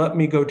 he let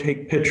me go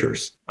take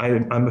pictures.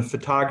 I'm a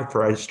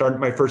photographer. I started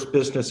my first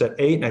business at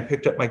 8, and I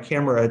picked up my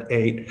camera at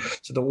 8.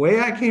 So the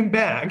way I came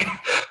back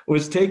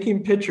was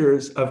taking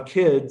pictures of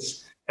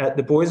kids at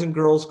the Boys and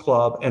Girls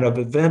Club and of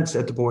events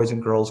at the Boys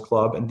and Girls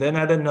Club, and then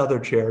at another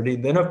charity,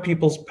 then of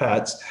people's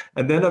pets,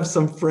 and then of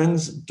some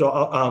friends'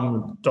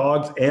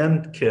 dogs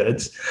and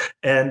kids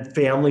and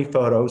family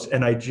photos.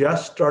 And I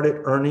just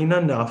started earning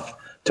enough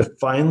to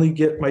finally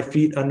get my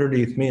feet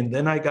underneath me. And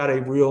then I got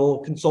a real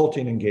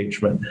consulting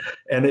engagement.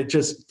 And it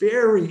just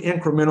very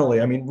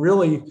incrementally, I mean,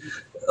 really,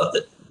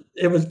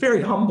 it was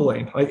very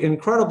humbling, like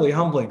incredibly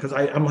humbling, because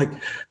I'm like,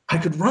 I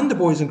could run the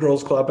Boys and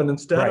Girls Club, and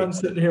instead I'm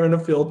sitting here in the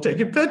field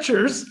taking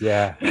pictures.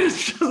 Yeah.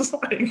 It's just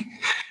like,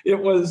 it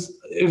was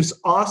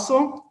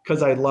awesome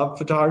because I love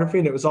photography.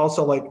 And it was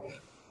also like,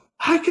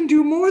 I can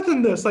do more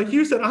than this. Like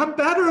you said, I'm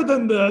better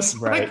than this.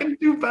 Right. I can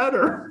do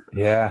better.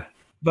 Yeah.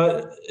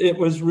 But it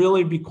was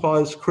really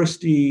because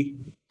Christy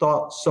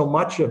thought so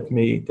much of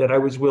me that I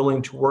was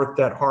willing to work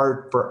that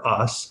hard for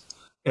us.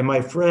 And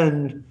my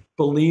friend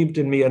believed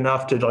in me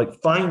enough to like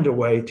find a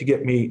way to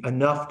get me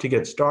enough to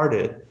get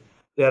started,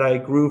 that I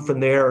grew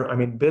from there, I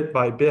mean, bit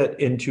by bit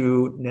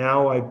into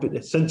now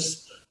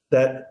since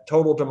that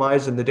total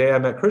demise in the day I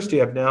met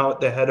Christy, I'm now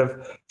the head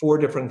of 4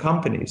 different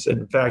companies.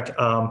 In fact,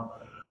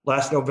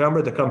 last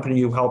November, the company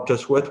you helped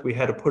us with, we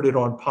had to put it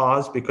on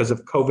pause because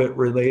of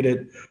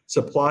COVID-related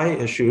supply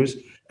issues.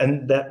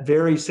 And that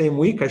very same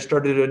week, I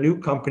started a new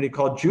company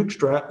called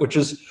Jukestrat, which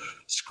is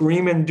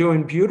screaming,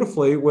 doing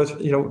beautifully with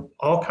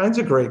all kinds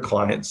of great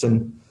clients.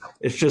 And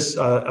it's just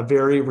a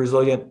very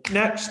resilient.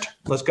 Next,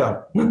 let's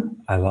go.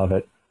 I love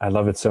it. I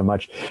love it so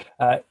much.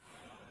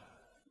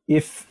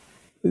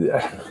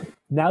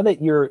 Now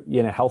that you're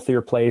in a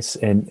healthier place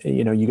and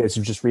you guys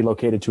have just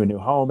relocated to a new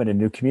home and a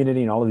new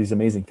community and all of these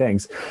amazing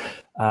things,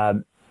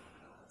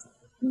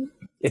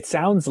 it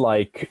sounds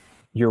like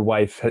your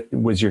wife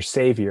was your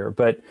savior,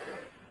 but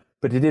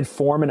it did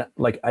form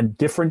a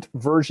different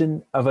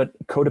version of a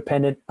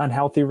codependent,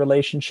 unhealthy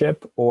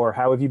relationship? Or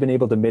how have you been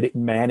able to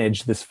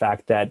manage this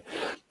fact that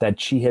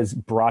she has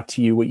brought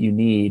to you what you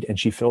need and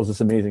she fills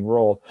this amazing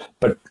role,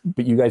 but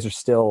you guys are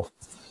still,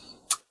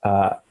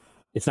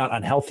 it's not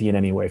unhealthy in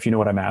any way, if you know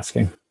what I'm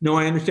asking? No,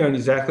 I understand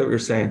exactly what you're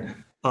saying.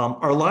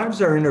 Our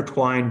lives are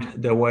intertwined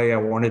the way I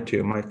wanted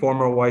to. My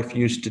former wife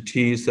used to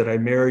tease that I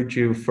married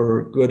you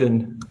for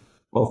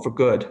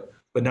good,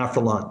 but not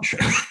for lunch.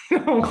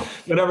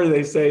 Whatever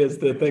they say is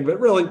the thing,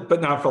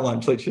 but not for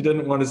lunch. Like she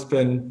didn't want to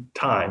spend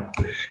time.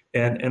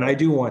 And I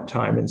do want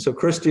time. And so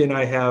Christy and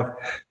I have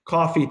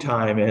coffee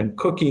time and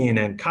cooking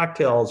and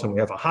cocktails, and we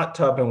have a hot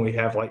tub, and we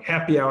have like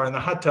happy hour in the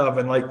hot tub.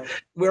 And like,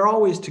 we're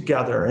always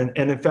together. And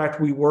in fact,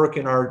 we work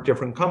in our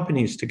different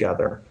companies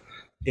together,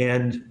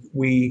 and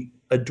we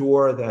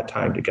adore that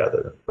time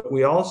together. But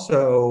we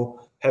also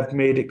have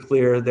made it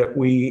clear that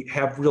we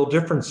have real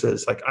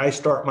differences. Like I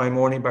start my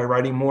morning by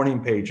writing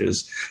morning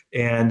pages,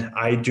 and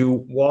I do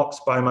walks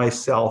by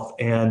myself.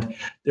 And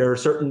there are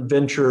certain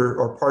venture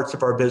or parts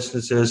of our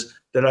businesses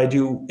that I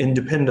do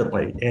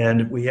independently.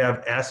 And we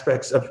have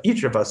aspects of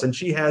each of us. And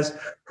she has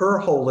her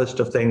whole list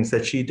of things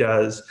that she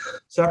does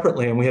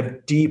separately. And we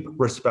have deep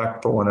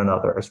respect for one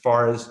another as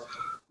far as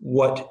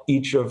what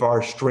each of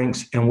our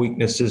strengths and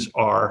weaknesses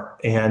are.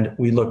 And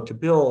we look to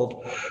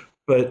build.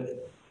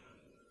 But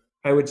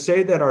I would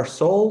say that our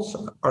souls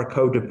are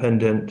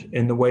codependent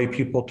in the way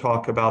people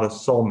talk about a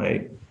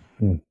soulmate,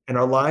 and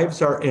our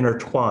lives are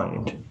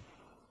intertwined,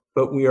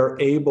 but we are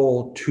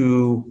able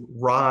to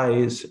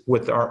rise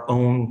with our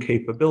own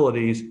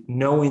capabilities,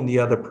 knowing the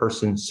other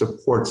person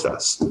supports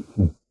us,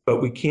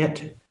 but we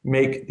can't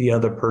make the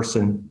other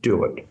person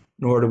do it,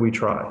 nor do we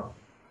try.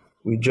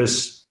 We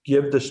just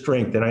give the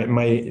strength. And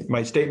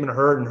my statement to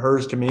her and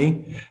hers to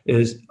me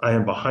is, I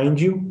am behind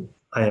you.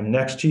 I am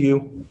next to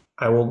you.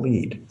 I will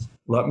lead.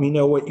 Let me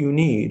know what you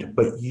need,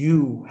 but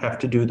you have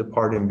to do the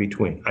part in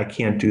between. I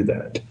can't do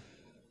that.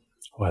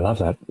 Oh, I love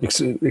that.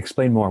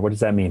 Explain more. What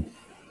does that mean?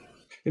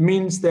 It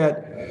means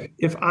that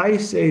if I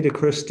say to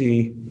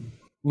Christy,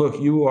 look,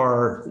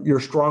 you're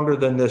stronger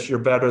than this, you're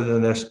better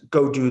than this,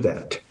 go do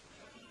that.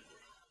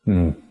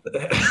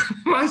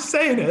 My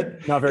saying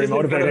it not very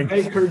motivating.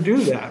 Make her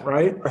do that,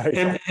 right?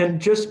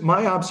 And just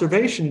my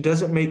observation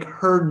doesn't make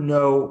her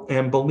know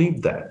and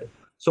believe that.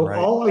 So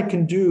all I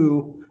can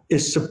do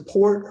is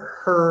support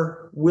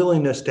her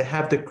willingness to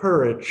have the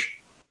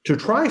courage to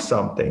try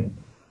something,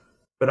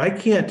 but I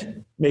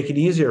can't make it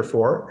easier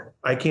for her.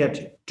 I can't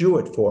do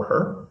it for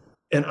her.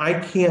 And I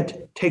can't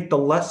take the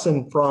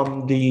lesson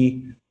from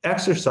the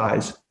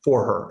exercise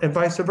for her, and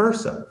vice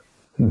versa.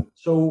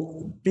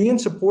 So being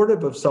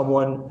supportive of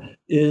someone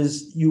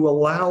is you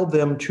allow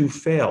them to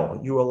fail.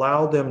 You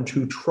allow them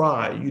to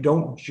try. You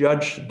don't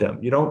judge them.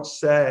 You don't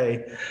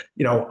say,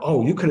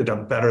 oh, you could have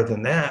done better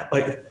than that.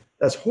 Like,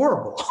 that's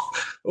horrible.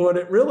 What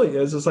it really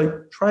is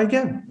like, try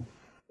again.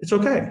 It's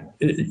okay.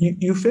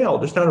 You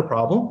failed. It's not a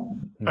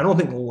problem. I don't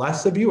think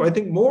less of you. I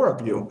think more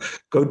of you.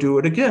 Go do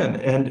it again.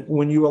 And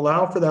when you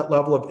allow for that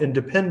level of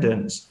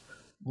independence,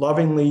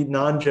 lovingly,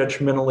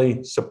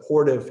 non-judgmentally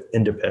supportive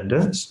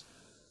independence,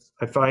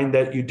 I find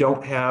that you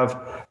don't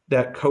have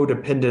that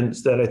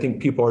codependence that I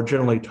think people are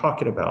generally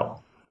talking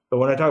about. But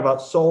when I talk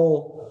about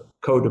soul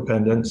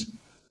codependence,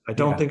 I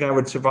don't think I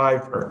would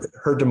survive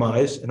her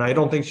demise, and I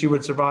don't think she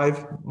would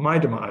survive my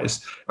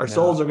demise. Our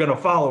souls are going to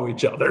follow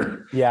each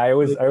other. Yeah, I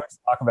always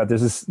talk about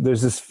there's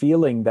this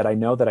feeling that I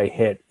know that I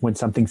hit when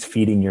something's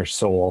feeding your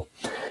soul,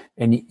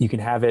 and you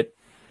can have it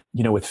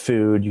with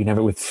food, you can have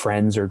it with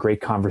friends or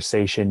great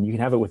conversation. You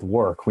can have it with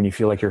work when you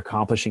feel like you're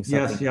accomplishing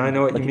something. Yes, yeah, I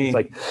know what you mean.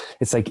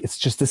 It's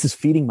just, this is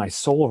feeding my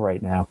soul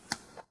right now.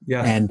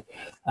 Yes.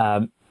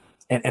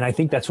 And I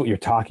think that's what you're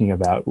talking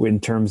about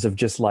in terms of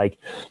just like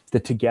the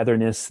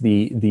togetherness,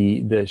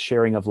 the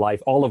sharing of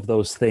life, all of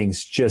those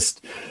things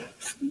just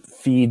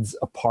feeds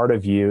a part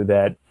of you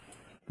that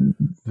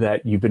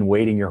you've been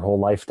waiting your whole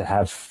life to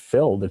have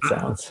filled, it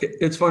sounds.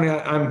 It's funny.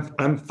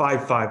 I'm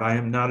 5'5". I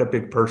am not a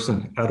big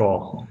person at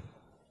all.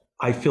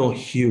 I feel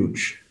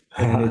huge.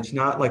 And it's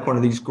not like one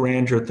of these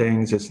grandeur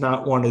things. It's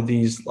not one of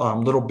these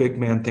little big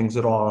man things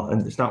at all.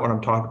 And it's not what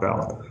I'm talking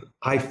about.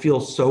 I feel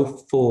so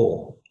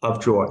full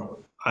of joy.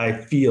 I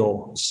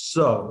feel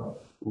so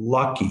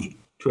lucky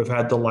to have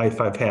had the life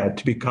I've had,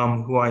 to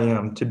become who I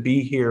am, to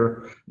be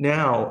here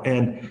now.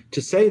 And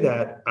to say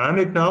that, I'm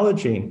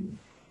acknowledging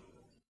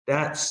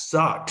that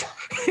sucked.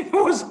 It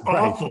was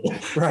awful.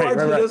 Right.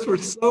 This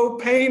was so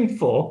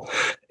painful.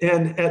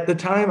 And at the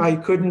time, I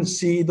couldn't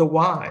see the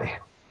why.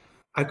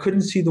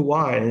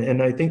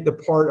 And I think the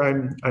part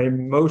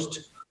I'm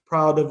most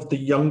proud of the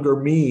younger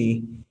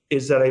me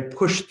is that I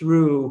pushed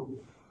through,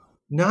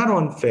 not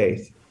on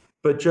faith,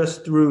 but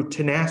just through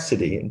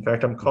tenacity. In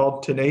fact, I'm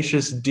called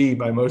Tenacious D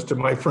by most of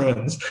my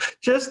friends.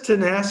 Just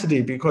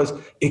tenacity, because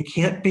it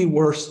can't be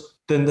worse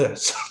than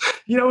this.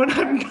 And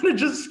I'm going to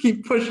just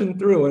keep pushing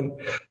through. And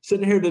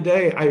sitting here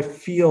today, I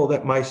feel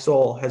that my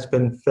soul has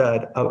been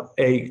fed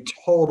a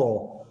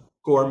total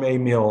gourmet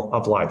meal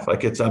of life.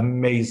 Like, it's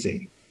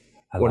amazing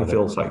what it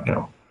feels like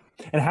now.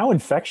 And how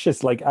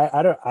infectious, like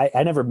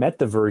I never met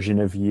the version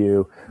of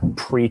you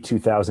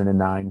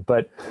pre-2009,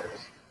 but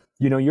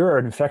you're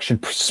an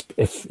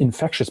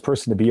infectious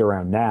person to be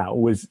around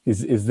now. Is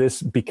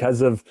this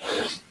because of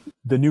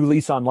the new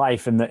lease on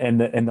life and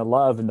the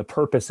love and the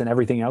purpose and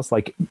everything else?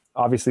 Like,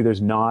 obviously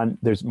there's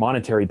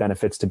monetary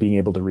benefits to being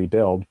able to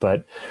rebuild,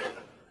 but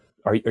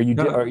are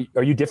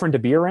you different to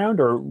be around,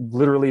 or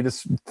literally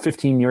this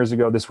 15 years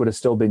ago, this would have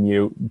still been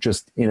you,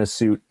 just in a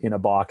suit, in a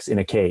box, in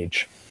a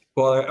cage?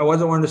 Well, I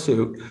wasn't wearing a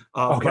suit.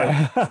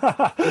 Okay.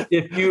 But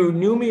if you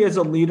knew me as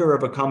a leader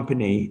of a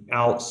company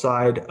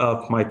outside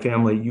of my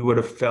family, you would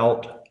have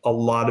felt a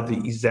lot of the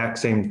exact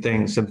same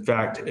things. In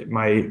fact,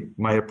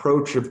 my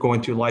approach of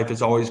going through life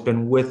has always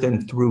been with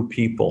and through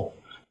people.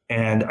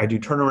 And I do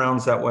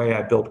turnarounds that way.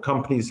 I build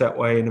companies that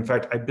way. And in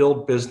fact, I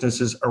build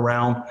businesses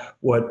around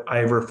what I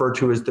refer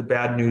to as the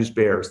bad news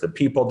bears, the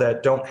people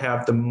that don't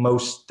have the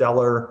most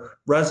stellar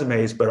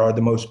resumes, but are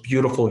the most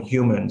beautiful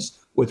humans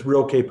with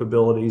real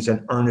capabilities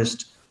and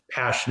earnest,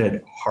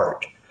 passionate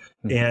heart.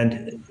 Mm-hmm.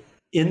 And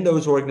in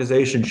those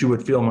organizations, you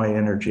would feel my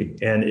energy.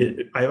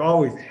 And I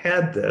always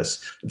had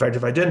this. In fact,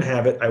 if I didn't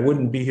have it, I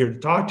wouldn't be here to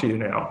talk to you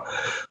now.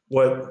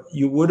 What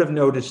you would have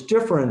noticed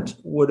different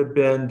would have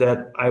been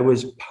that I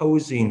was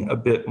posing a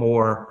bit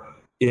more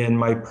in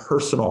my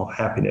personal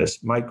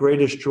happiness. My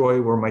greatest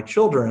joy were my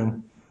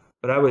children,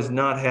 but I was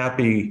not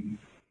happy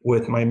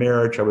with my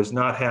marriage. I was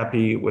not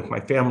happy with my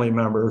family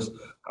members.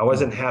 I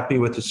wasn't happy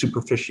with the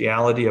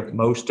superficiality of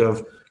most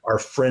of our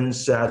friend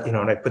set, and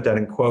I put that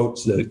in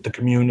quotes, the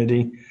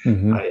community.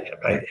 Mm-hmm.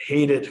 I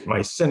hated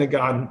my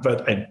synagogue,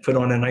 but I put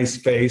on a nice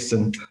face,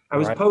 and I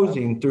was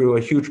posing through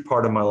a huge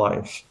part of my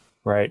life.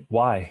 Right.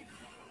 Why?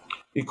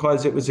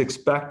 Because it was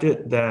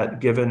expected that,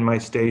 given my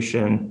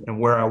station and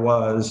where I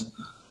was,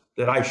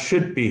 that I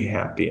should be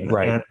happy.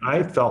 And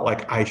I felt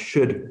like I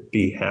should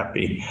be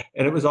happy.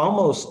 And it was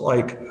almost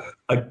like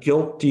a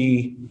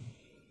guilty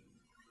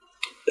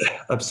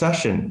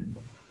obsession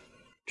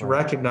to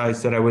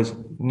recognize that I was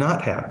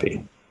not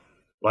happy.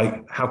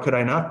 Like, how could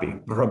I not be?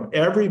 From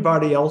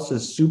everybody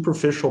else's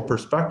superficial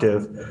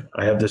perspective,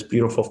 I have this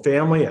beautiful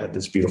family, I had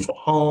this beautiful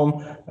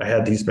home, I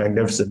had these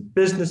magnificent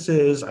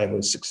businesses, I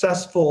was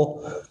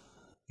successful.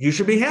 You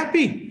should be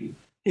happy.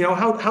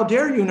 How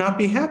dare you not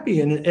be happy?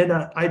 And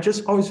I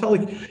just always felt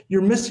like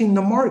you're missing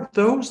the mark.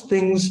 Those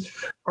things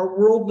are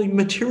worldly,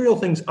 material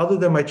things other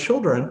than my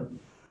children.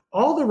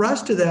 All the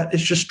rest of that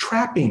is just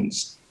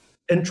trappings.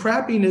 And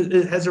trapping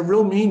it has a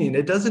real meaning.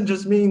 It doesn't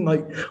just mean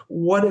like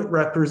what it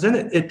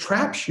represented. It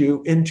traps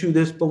you into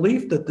this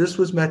belief that this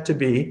was meant to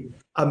be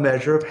a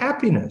measure of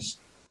happiness.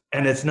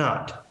 And it's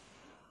not,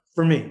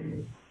 for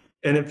me.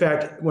 And in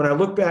fact, when I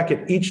look back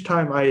at each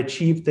time I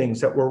achieved things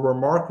that were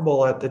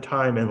remarkable at the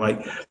time and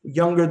like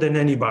younger than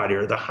anybody,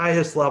 or the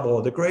highest level,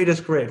 or the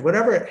greatest grade,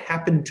 whatever it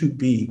happened to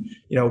be,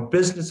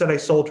 business that I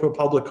sold to a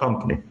public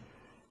company,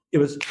 it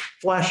was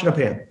flash in a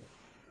pan.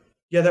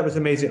 Yeah, that was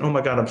amazing. Oh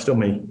my God, I'm still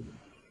me.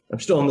 I'm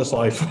still in this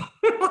life.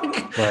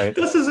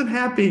 This isn't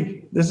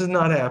happy. This is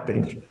not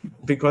happy.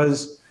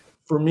 Because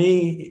for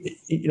me,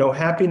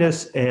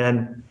 happiness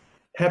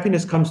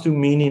comes through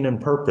meaning and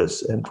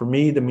purpose. And for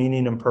me, the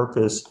meaning and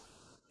purpose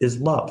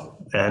is love.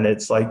 And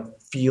it's like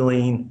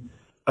feeling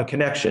a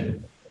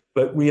connection,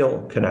 but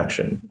real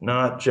connection,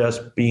 not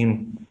just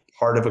being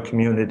part of a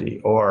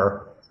community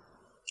or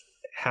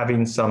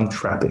having some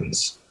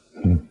trappings.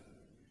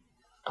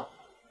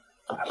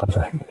 I love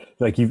that.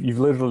 Like you've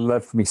literally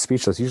left me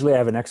speechless. Usually I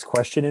have a next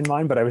question in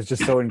mind, but I was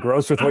just so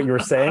engrossed with what you were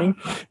saying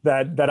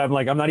that I'm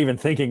like, I'm not even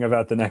thinking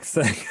about the next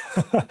thing.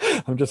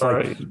 I'm just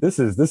like, Right. this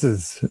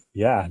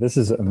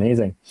is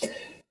amazing.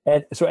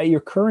 And so at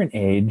your current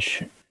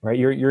age, right,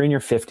 you're in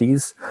your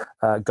 50s,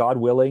 God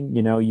willing,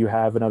 you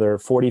have another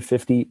 40,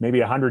 50,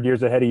 maybe 100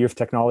 years ahead of you if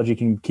technology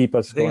can keep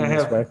us going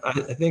this way.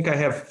 I think I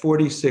have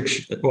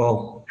 46,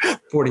 well,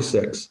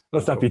 46.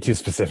 Let's not be too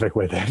specific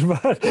with it,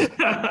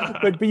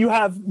 but you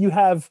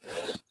have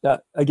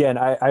again,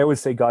 I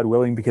always say God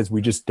willing because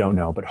we just don't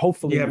know, but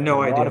hopefully You have no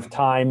a lot idea. of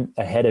time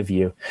ahead of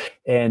you.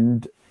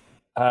 And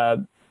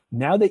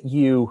now that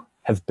you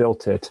have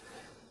built it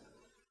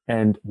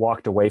and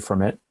walked away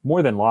from it,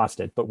 more than lost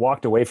it, but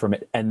walked away from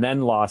it and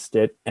then lost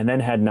it and then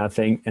had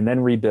nothing and then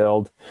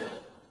rebuild.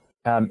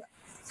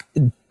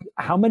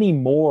 How many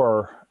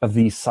more of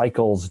these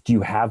cycles do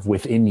you have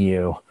within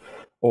you?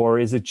 Or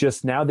is it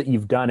just now that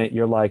you've done it,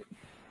 you're like,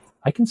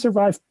 I can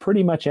survive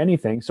pretty much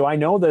anything. So I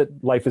know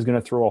that life is going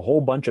to throw a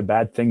whole bunch of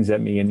bad things at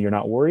me and you're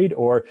not worried?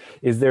 Or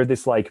is there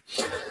this like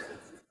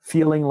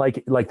feeling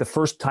like the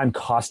first time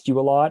cost you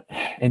a lot?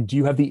 And do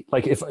you have the,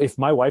 like, if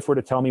my wife were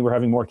to tell me we're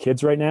having more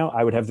kids right now,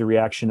 I would have the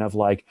reaction of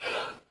like,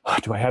 oh,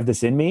 do I have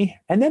this in me?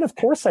 And then of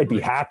course I'd be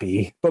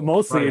happy, but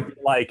mostly it'd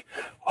be like,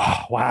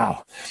 oh,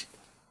 wow.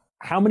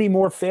 How many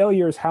more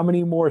failures, how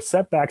many more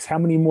setbacks, how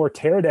many more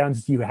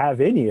teardowns do you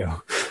have in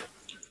you?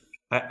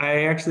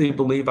 I actually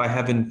believe I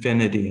have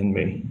infinity in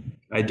me.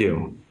 I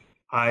do.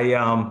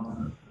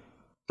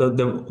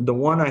 The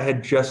one I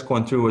had just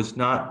gone through was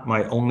not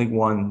my only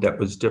one that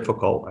was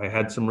difficult. I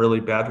had some really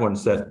bad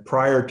ones that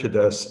prior to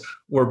this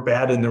were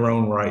bad in their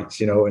own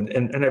rights,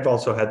 and I've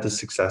also had the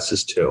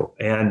successes too.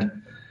 And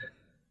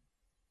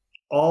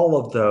all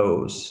of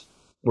those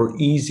were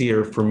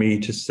easier for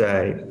me to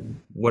say,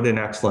 what an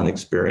excellent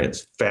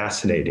experience,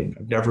 fascinating.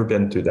 I've never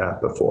been through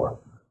that before.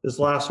 This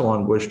last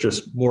one was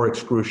just more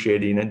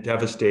excruciating and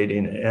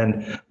devastating,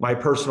 and my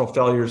personal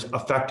failures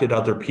affected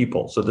other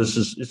people. So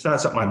it's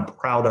not something I'm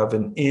proud of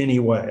in any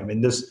way. I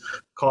mean, this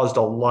caused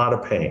a lot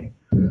of pain.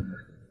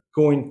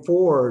 Going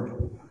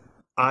forward,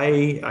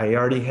 I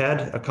already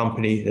had a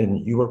company,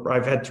 and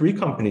I've had 3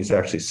 companies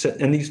actually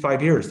in these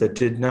 5 years that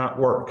did not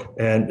work,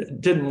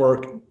 and didn't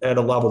work at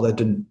a level that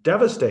didn't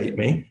devastate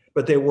me,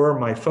 but they were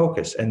my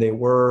focus and they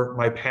were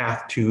my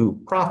path to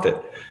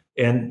profit.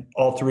 And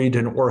all 3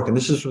 didn't work. And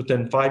this is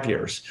within 5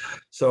 years.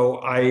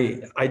 So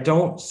I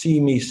don't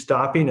see me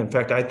stopping. In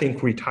fact, I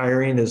think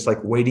retiring is like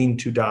waiting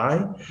to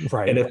die.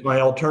 Right. And if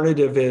my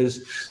alternative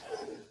is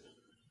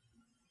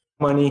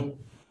money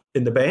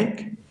in the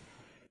bank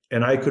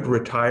and I could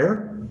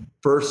retire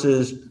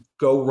versus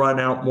go run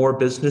out more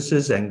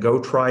businesses and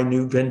go try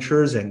new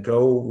ventures and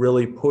go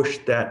really push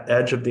that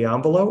edge of the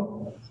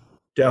envelope,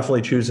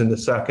 definitely choosing the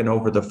second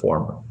over the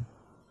former.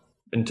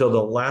 Until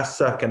the last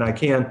second I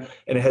can.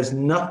 And it has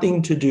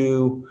nothing to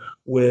do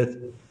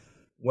with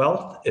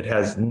wealth. It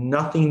has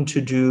nothing to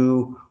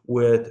do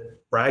with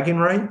bragging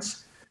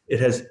rights.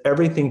 It has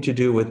everything to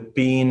do with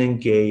being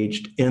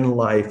engaged in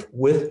life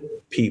with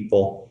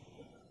people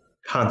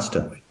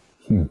constantly.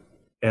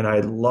 And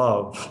I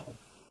love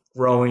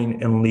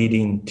growing and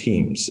leading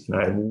teams. And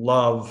I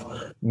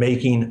love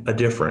making a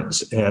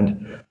difference.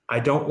 And I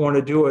don't want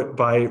to do it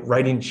by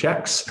writing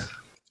checks.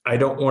 I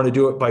don't want to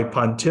do it by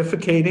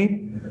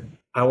pontificating.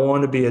 I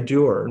want to be a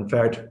doer. In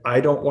fact,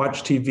 I don't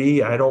watch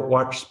TV. I don't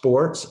watch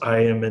sports. I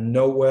am in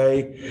no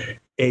way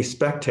a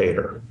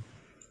spectator.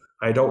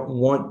 I don't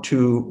want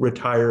to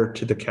retire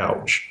to the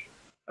couch.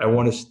 I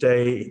want to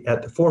stay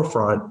at the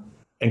forefront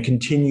and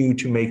continue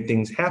to make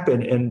things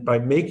happen. And by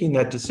making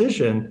that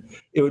decision,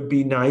 it would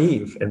be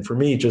naive. And for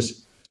me,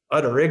 just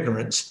utter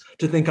ignorance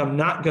to think I'm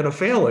not going to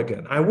fail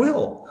again. I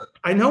will.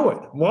 I know it.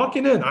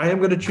 Walking in, I am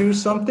going to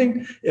choose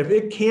something. If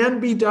it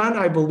can be done,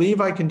 I believe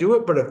I can do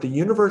it. But if the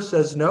universe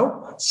says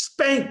no,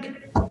 spank.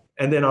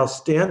 And then I'll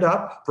stand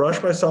up,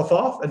 brush myself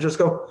off, and just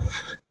go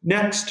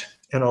next.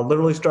 And I'll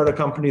literally start a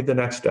company the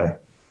next day.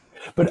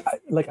 But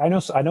I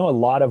know a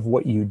lot of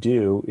what you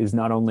do is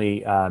not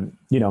only,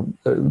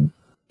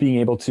 being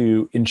able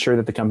to ensure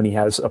that the company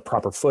has a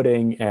proper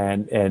footing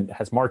and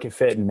has market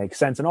fit and makes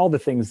sense and all the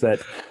things that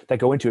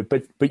go into it.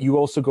 But you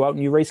also go out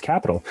and you raise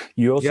capital.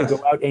 You also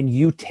go out and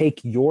you take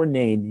your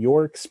name,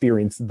 your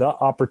experience, the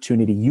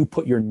opportunity, you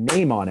put your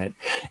name on it,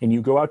 and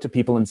you go out to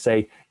people and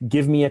say,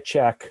 give me a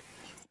check,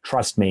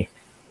 trust me.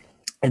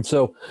 And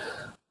so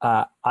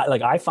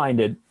I find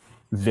it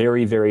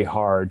very, very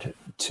hard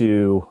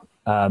to,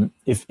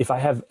 if I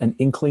have an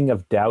inkling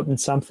of doubt in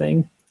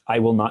something, I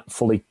will not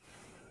fully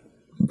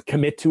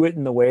commit to it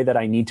in the way that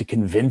I need to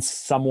convince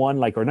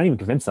someone, or not even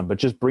convince them, but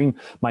just bring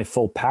my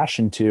full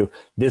passion to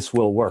this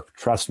will work.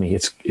 Trust me,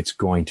 it's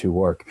going to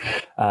work.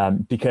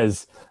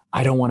 Because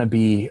I don't want to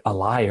be a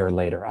liar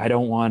later. I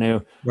don't want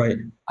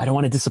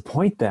to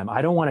disappoint them.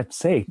 I don't want to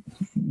say,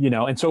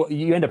 and so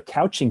you end up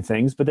couching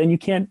things, but then you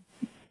can't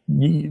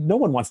no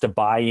one wants to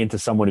buy into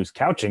someone who's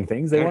couching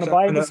things. They want to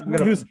buy into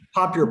someone who's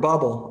pop your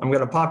bubble. I'm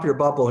going to pop your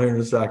bubble here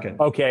in a second.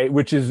 Okay,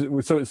 which is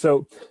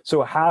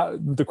so how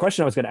the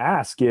question I was going to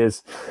ask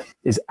is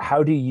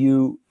how do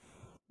you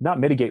not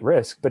mitigate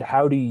risk, but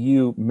how do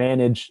you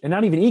manage, and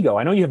not even ego,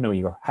 I know you have no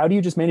ego, how do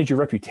you just manage your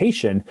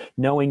reputation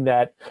knowing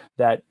that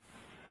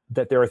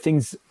there are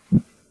things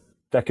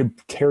that could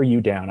tear you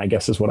down, I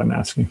guess is what I'm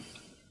asking.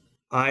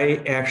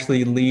 I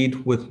actually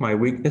lead with my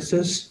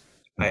weaknesses.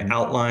 I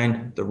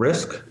outline the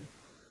risk,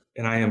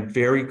 and I am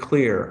very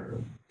clear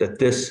that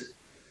this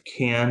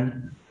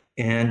can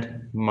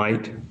and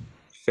might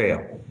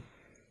fail.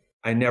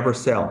 I never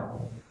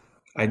sell.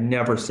 I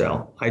never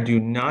sell. I do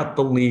not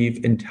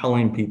believe in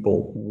telling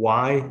people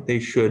why they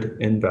should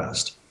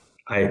invest.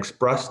 I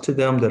express to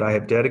them that I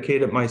have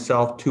dedicated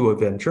myself to a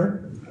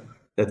venture,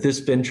 that this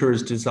venture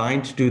is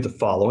designed to do the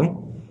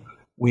following.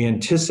 We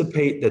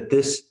anticipate that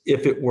this,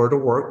 if it were to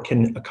work,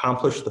 can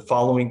accomplish the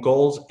following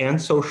goals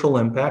and social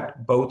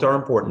impact. Both are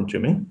important to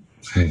me.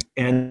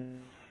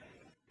 And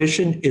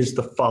mission is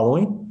the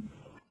following.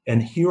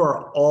 And here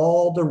are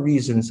all the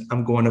reasons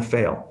I'm going to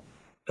fail.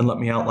 And let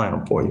me outline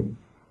them for you.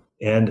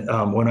 And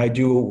when I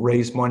do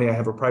raise money, I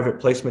have a private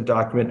placement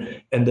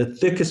document. And the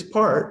thickest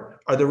part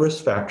are the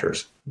risk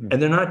factors.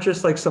 And they're not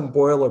just like some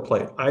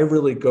boilerplate. I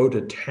really go to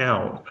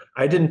town.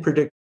 I didn't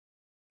predict.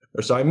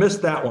 So I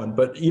missed that one.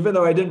 But even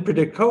though I didn't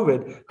predict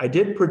COVID, I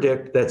did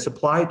predict that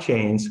supply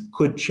chains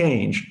could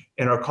change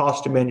and our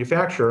cost to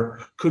manufacture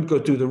could go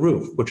through the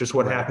roof, which is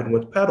what happened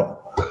with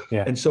Pedal.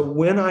 Yeah. And so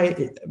when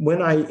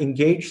I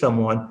engage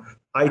someone,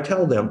 I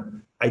tell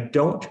them, I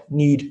don't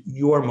need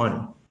your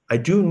money. I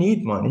do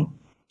need money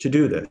to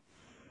do this.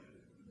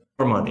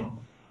 Your money.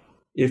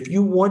 If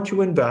you want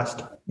to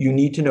invest, you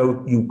need to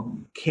know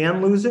you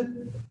can lose it,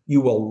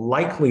 you will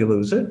likely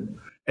lose it,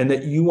 and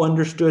that you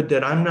understood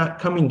that I'm not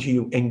coming to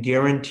you and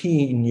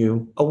guaranteeing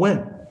you a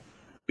win,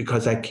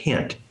 because I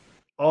can't.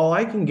 All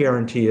I can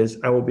guarantee is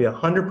I will be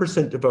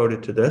 100%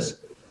 devoted to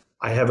this.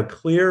 I have a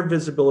clear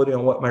visibility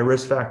on what my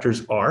risk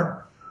factors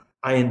are.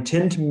 I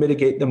intend to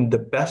mitigate them the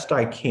best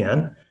I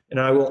can, and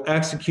I will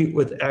execute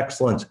with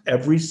excellence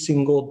every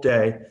single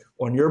day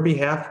on your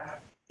behalf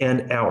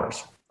and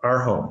ours, our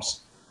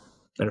homes.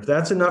 And if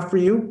that's enough for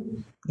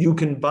you, you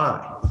can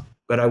buy,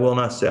 but I will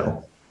not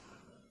sell.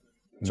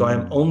 So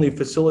I'm only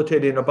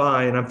facilitating a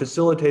buy, and I'm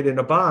facilitating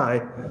a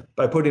buy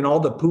by putting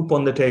all the poop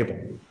on the table.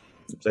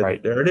 So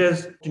right. There it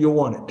is. Do you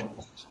want it?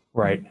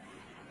 Right.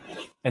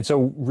 And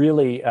so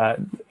really,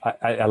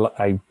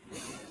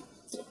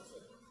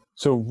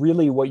 so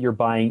really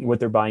what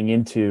they're buying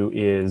into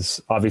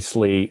is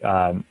obviously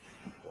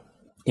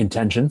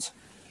intentions,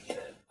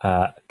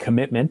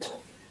 commitment,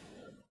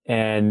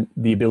 and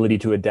the ability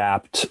to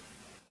adapt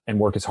and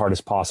work as hard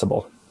as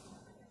possible.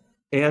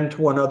 And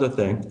one other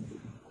thing.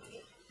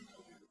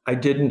 I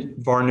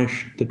didn't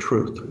varnish the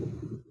truth.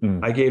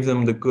 I gave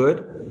them the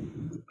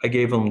good, I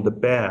gave them the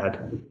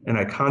bad, and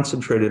I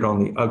concentrated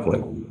on the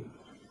ugly.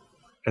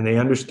 And they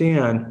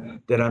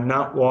understand that I'm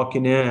not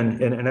walking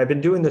in, and I've been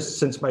doing this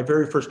since my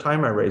very first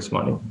time I raised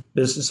money.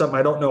 This is something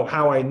I don't know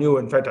how I knew.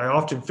 In fact, I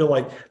often feel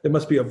like there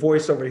must be a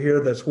voice over here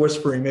that's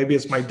whispering. Maybe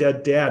it's my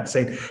dead dad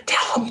saying,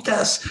 tell him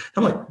this.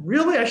 I'm like,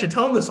 really? I should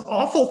tell him this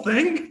awful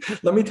thing?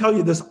 Let me tell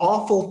you this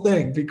awful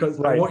thing, because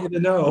I want you to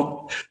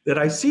know that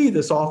I see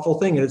this awful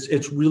thing. And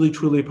it's really,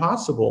 truly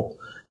possible.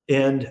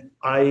 And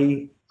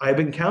I've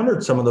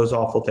encountered some of those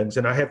awful things,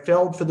 and I have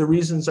failed for the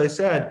reasons I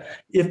said.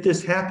 If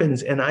this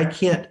happens and I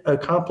can't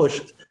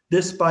accomplish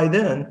this by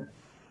then,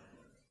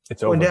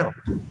 it's going down.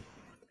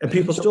 And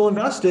people still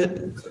invest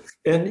it.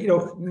 And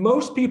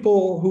most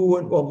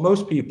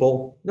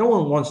people, no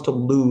one wants to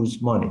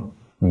lose money.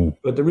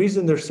 But the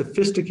reason they're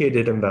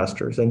sophisticated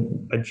investors,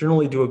 and I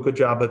generally do a good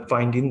job at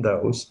finding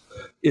those,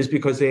 is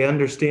because they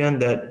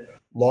understand that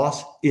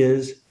loss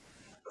is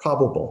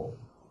probable.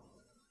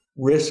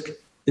 Risk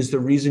is the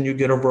reason you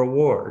get a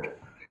reward.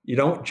 You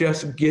don't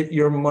just get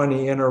your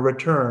money in a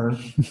return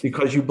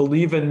because you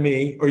believe in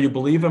me or you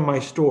believe in my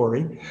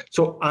story.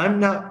 So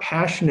I'm not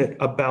passionate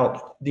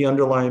about the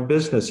underlying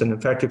business. And in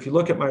fact, if you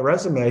look at my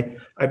resume,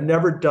 I've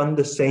never done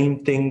the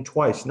same thing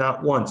twice,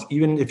 not once.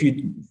 Even if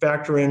you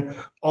factor in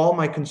all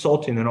my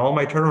consulting and all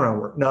my turnaround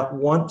work, not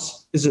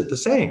once is it the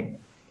same.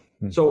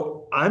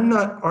 So I'm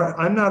not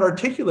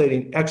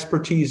articulating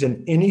expertise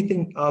in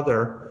anything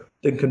other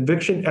than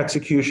conviction,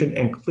 execution,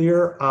 and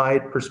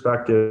clear-eyed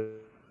perspective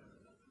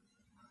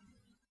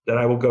that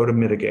I will go to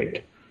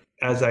mitigate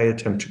as I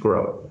attempt to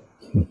grow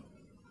it.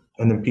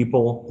 And then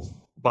people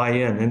buy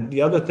in. And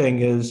the other thing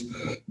is,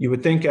 you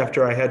would think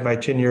after I had my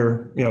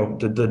 10-year,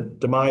 the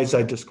demise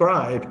I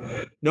described,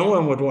 no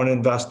one would want to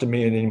invest in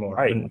me anymore.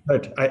 Right. In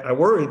fact, I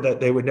worried that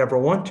they would never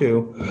want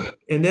to.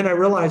 And then I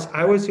realized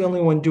I was the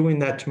only one doing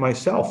that to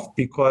myself,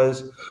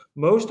 because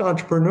most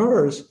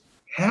entrepreneurs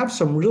have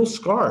some real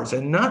scars,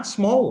 and not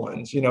small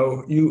ones.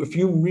 If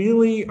you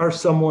really are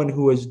someone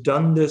who has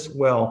done this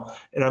well,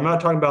 and I'm not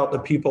talking about the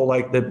people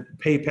like the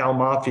PayPal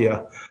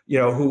mafia,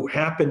 who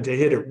happened to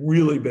hit it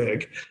really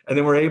big, and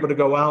then were able to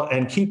go out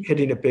and keep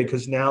hitting it big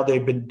because now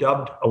they've been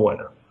dubbed a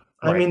winner.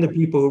 I mean, the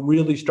people who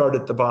really start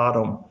at the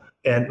bottom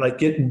and like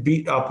getting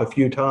beat up a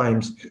few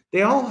times,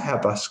 they all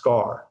have a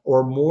scar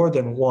or more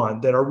than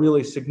one that are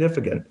really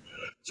significant.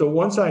 So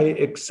once I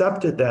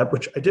accepted that,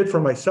 which I did for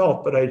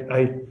myself, but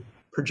I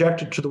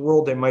projected to the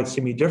world they might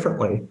see me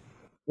differently.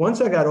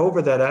 Once I got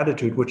over that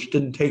attitude, which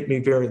didn't take me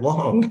very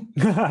long,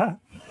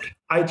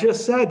 I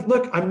just said,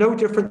 look, I'm no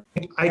different.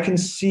 I can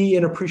see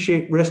and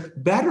appreciate risk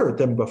better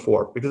than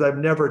before because I've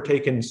never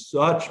taken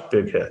such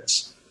big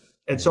hits.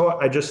 And so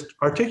I just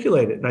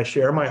articulate it and I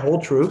share my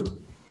whole truth.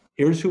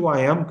 Here's who I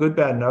am, good,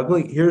 bad, and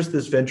ugly. Here's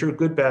this venture,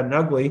 good, bad, and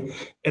ugly.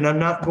 And I'm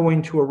not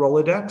going to a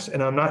Rolodex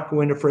and I'm not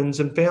going to friends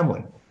and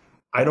family.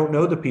 I don't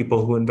know the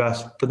people who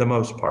invest for the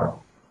most part.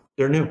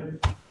 They're new.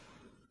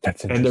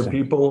 That's interesting. And they're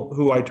people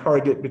who I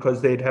target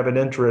because they'd have an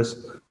interest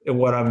in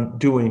what I'm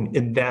doing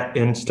in that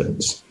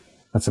instance.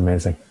 That's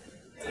amazing.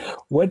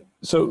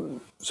 So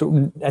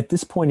at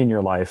this point in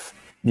your life,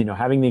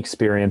 having the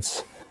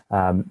experience,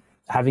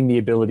 having the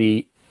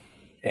ability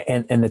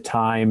and the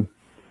time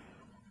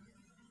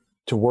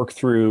to work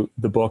through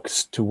the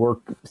books, to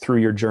work through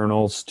your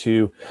journals,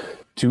 to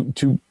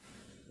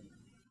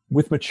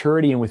with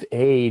maturity and with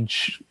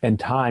age and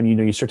time,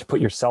 you start to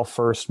put yourself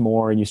first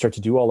more and you start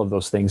to do all of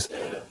those things.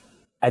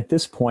 At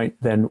this point,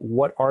 then,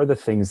 what are the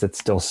things that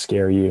still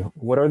scare you?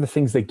 What are the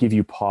things that give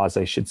you pause,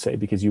 I should say,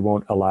 because you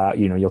won't allow,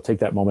 you'll take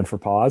that moment for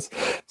pause.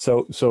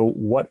 So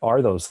what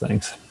are those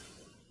things?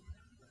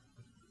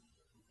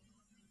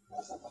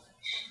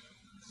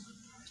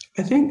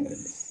 I think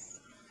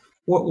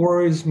what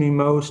worries me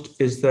most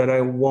is that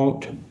I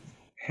won't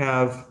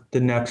have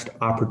the next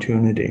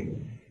opportunity.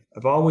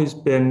 I've always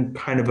been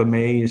kind of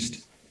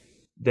amazed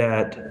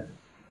that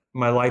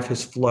my life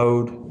has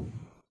flowed,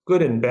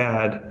 good and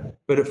bad,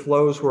 but it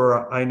flows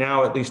where I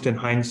now, at least in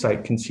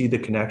hindsight, can see the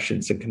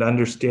connections and can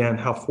understand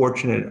how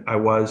fortunate I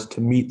was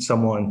to meet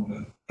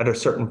someone at a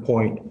certain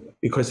point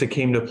because it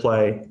came to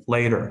play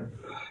later.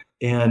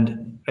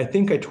 And I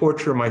think I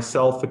torture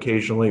myself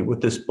occasionally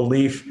with this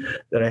belief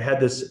that I had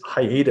this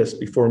hiatus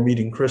before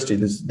meeting Christy,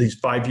 these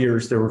 5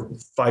 years, there were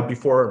 5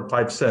 before and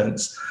 5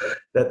 since,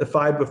 that the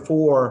 5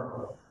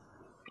 before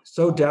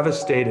so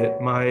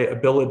devastated my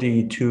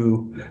ability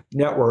to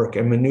network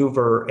and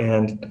maneuver,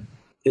 and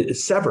it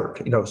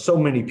severed, so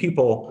many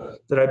people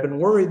that I've been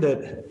worried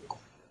that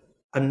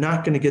I'm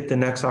not going to get the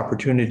next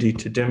opportunity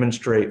to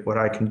demonstrate what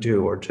I can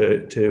do or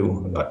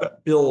to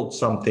build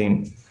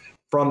something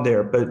from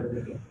there. But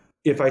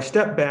if I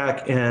step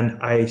back and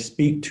I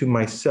speak to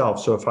myself,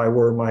 so if I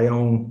were my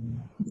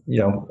own,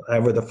 I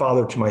were the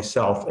father to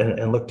myself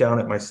and look down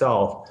at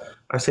myself,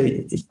 I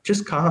say,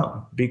 just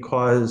calm,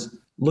 because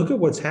look at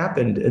what's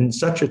happened in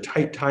such a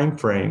tight time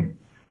frame.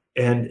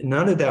 And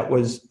none of that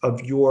was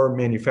of your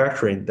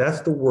manufacturing.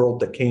 That's the world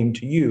that came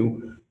to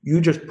you.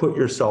 You just put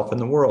yourself in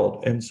the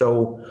world. And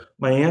so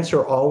my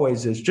answer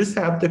always is just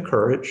have the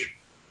courage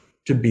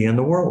to be in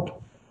the world.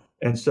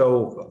 And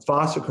so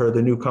Fossacre,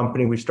 the new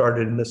company we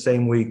started in the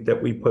same week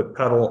that we put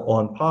Pedal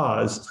on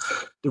pause,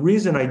 the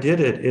reason I did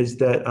it is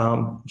that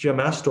Jim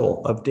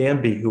Estel of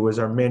Danby, who was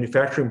our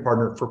manufacturing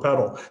partner for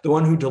Pedal, the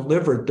one who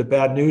delivered the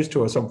bad news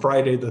to us on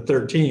Friday the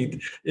 13th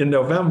in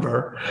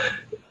November,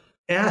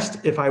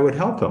 asked if I would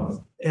help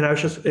him. And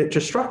it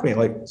just struck me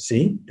like,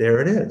 see,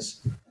 there it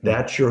is.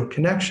 That's your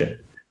connection.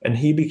 And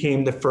he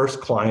became the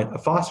first client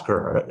of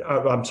Fossacre,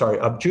 of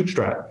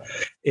Jukestrat.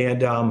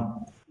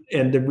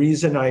 And the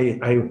reason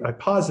I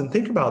pause and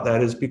think about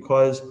that is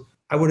because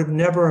I would have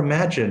never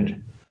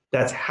imagined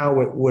that's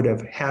how it would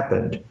have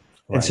happened.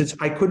 Right. And since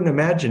I couldn't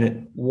imagine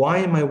it, why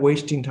am I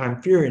wasting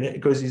time fearing it?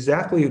 It goes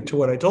exactly to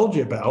what I told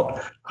you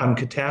about. I'm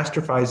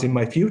catastrophizing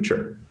my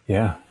future.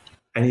 Yeah.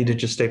 I need to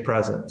just stay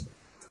present.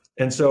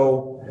 And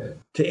so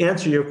to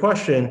answer your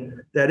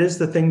question, that is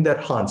the thing that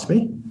haunts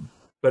me.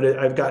 But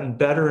I've gotten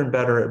better and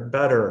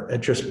better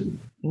at just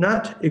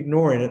not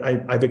ignoring it.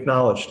 I've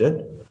acknowledged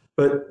it,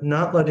 but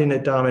not letting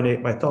it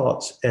dominate my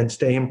thoughts and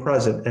staying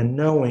present and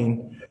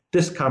knowing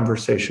this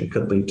conversation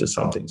could lead to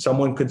something.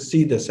 Someone could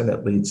see this and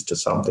it leads to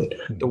something.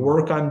 Mm-hmm. The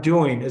work I'm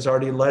doing has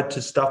already led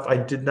to stuff I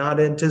did not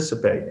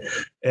anticipate.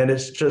 And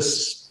it's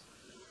just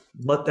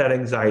let that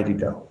anxiety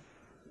go,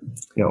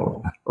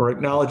 or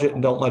acknowledge it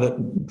and don't let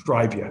it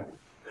drive you.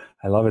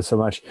 I love it so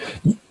much.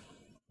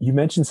 You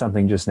mentioned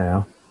something just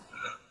now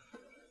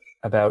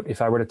about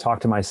if I were to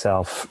talk to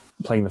myself,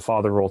 playing the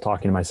father role,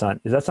 talking to my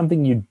son. Is that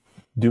something you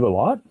do a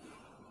lot?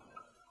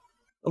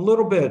 A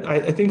little bit.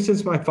 I think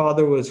since my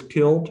father was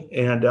killed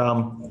and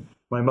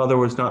my mother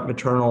was not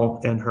maternal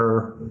and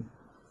her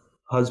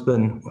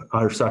husband,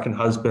 our second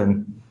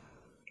husband,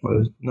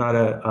 was not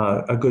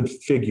a good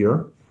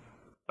figure,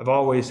 I've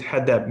always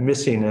had that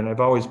missing, and I've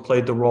always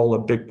played the role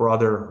of big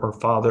brother or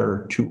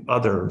father to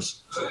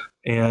others.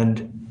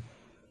 And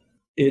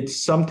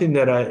it's something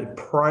that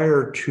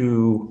prior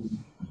to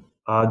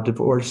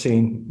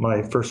divorcing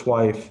my first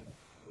wife,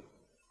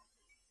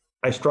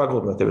 I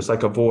struggled with. It was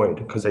like a void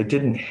because I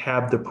didn't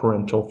have the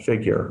parental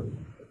figure.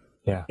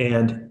 Yeah.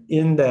 And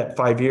in that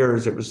 5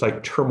 years, it was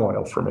like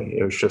turmoil for me.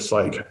 It was just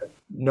like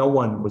no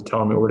one was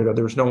telling me where to go.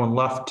 There was no one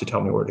left to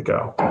tell me where to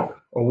go.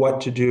 or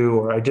what to do,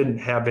 or I didn't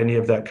have any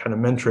of that kind of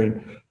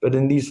mentoring. But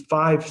in these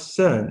 5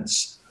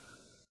 since,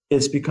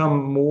 it's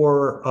become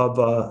more of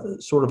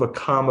a sort of a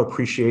calm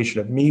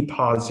appreciation of me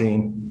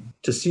pausing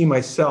to see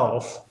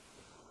myself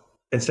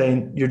and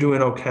saying, you're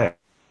doing okay.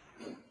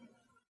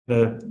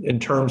 In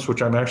terms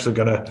which I'm actually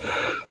going to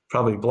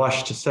probably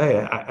blush to say,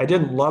 I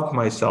didn't love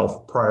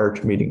myself prior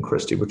to meeting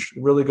Christy, which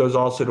really goes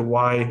also to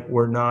why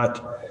we're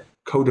not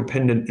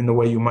codependent in the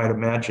way you might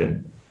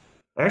imagine.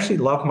 I actually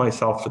love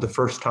myself for the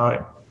first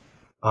time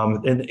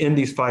in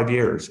these 5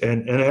 years,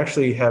 and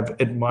actually have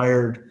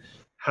admired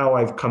how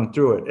I've come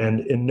through it, and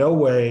in no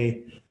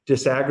way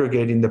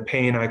disaggregating the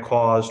pain I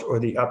caused or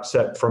the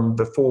upset from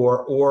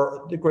before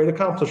or the great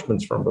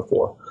accomplishments from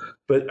before.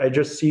 But I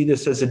just see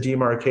this as a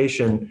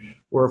demarcation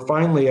where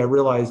finally I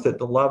realized that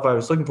the love I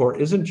was looking for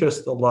isn't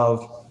just the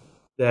love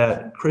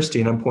that Christy,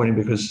 and I'm pointing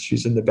because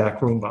she's in the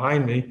back room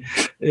behind me,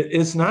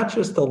 it's not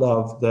just the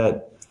love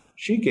that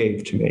she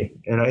gave to me,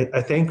 and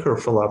I thank her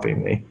for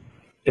loving me,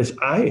 is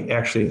I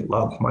actually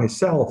love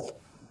myself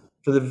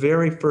for the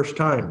very first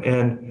time,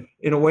 and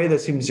in a way that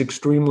seems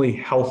extremely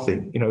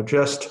healthy.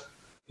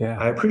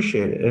 I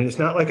appreciate it. And it's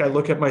not like I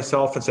look at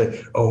myself and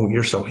say, oh,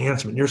 you're so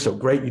handsome and you're so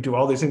great, you do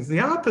all these things. The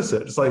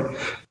opposite. It's like,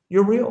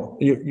 you're real.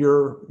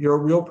 You're a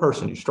real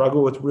person. You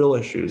struggle with real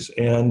issues.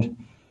 And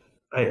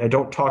I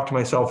don't talk to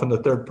myself in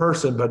the third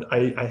person, but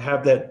I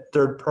have that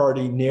third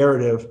party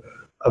narrative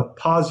of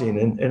pausing.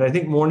 And I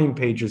think morning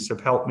pages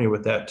have helped me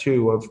with that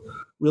too, of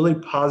really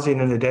pausing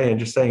in the day and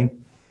just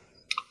saying,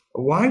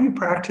 why are you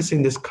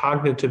practicing this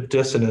cognitive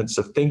dissonance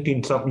of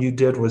thinking something you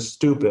did was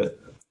stupid?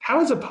 How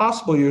is it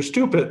possible you're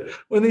stupid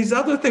when these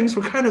other things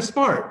were kind of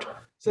smart?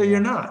 So you're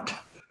not.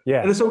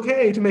 Yeah. And it's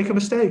okay to make a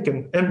mistake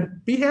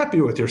and be happy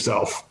with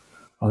yourself.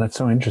 Oh, that's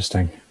so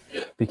interesting.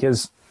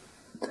 Because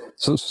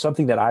so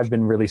something that I've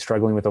been really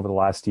struggling with over the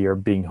last year,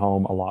 being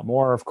home a lot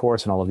more, of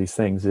course, and all of these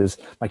things, is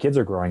my kids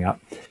are growing up.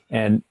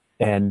 And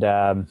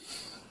my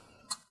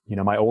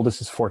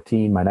oldest is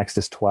 14, my next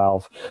is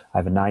 12. I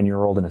have a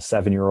 9-year-old and a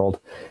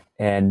 7-year-old.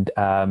 And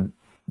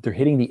they're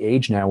hitting the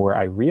age now where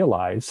I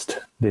realized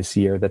this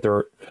year that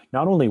they're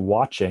not only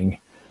watching,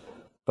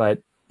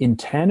 but in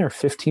 10 or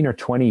 15 or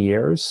 20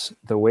 years,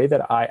 the way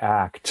that I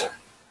act,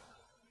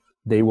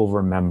 they will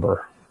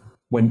remember.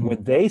 When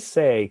they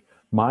say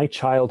my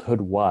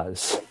childhood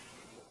was,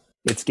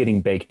 it's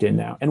getting baked in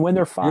now. And when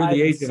they're 5,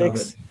 and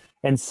 6,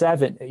 and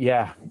 7,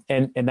 yeah.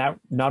 And that,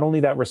 not only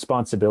that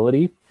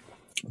responsibility,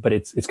 but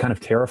it's kind of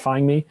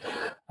terrifying me.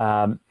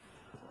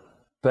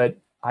 But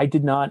I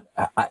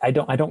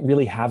don't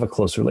really have a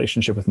close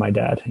relationship with my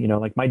dad.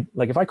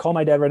 Like if I call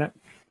my dad right now,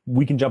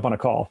 we can jump on a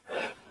call,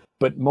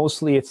 but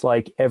mostly it's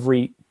like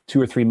every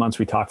 2 or 3 months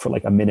we talk for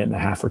like a minute and a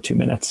half or 2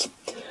 minutes.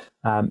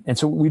 And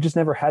so we just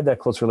never had that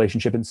close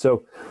relationship. And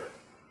so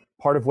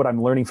part of what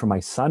I'm learning from my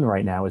son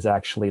right now is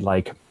actually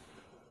like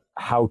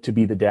how to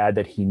be the dad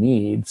that he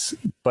needs,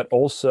 but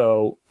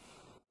also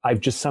I've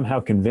just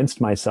somehow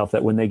convinced myself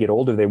that when they get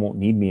older, they won't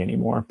need me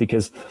anymore.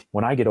 Because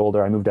when I get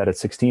older, I moved out at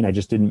 16. I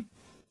just didn't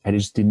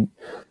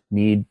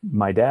need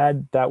my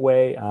dad that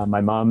way. My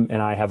mom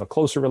and I have a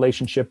closer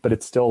relationship, but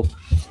it's still,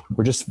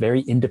 we're just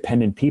very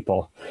independent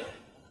people.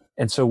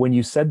 And so when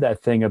you said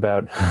that thing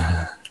about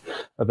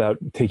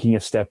taking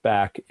a step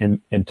back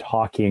and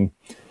talking,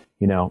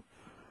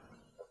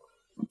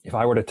 if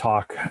I were to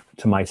talk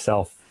to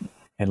myself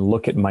and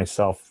look at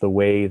myself the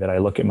way that I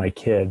look at my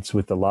kids,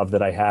 with the love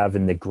that I have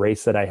and the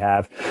grace that I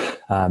have,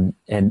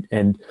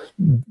 and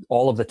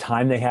all of the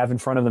time they have in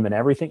front of them and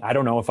everything. I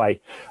don't know if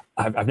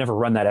I've never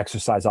run that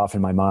exercise off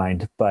in my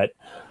mind, but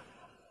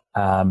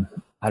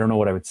I don't know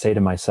what I would say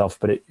to myself,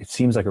 but it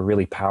seems like a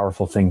really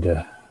powerful thing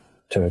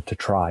to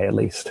try, at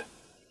least.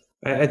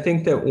 I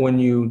think that when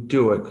you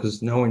do it,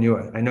 because knowing you,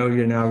 I know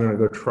you're now going to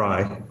go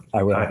try.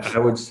 I will. I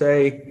would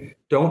say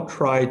don't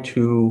try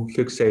to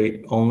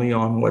fixate only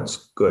on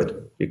what's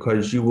good,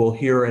 because you will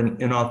hear an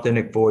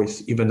inauthentic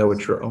voice, even though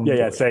it's your own voice.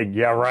 Yeah, saying,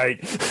 yeah, right.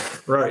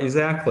 Right,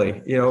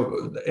 exactly.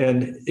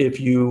 And if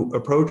you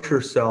approach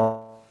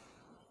yourself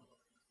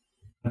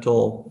in a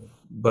gentle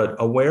but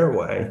aware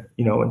way,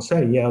 and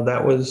say, yeah,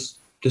 that was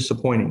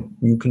disappointing.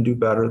 You can do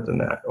better than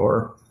that.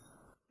 Or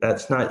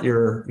that's not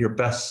your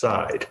best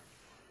side.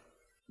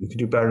 You can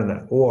do better than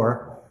that.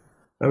 Or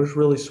that was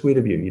really sweet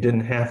of you. You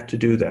didn't have to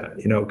do that,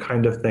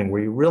 kind of thing,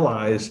 where you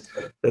realize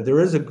that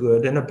there is a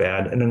good and a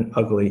bad and an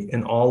ugly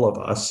in all of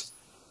us.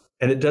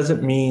 And it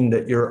doesn't mean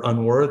that you're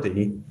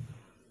unworthy. It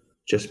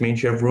just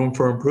means you have room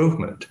for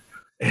improvement.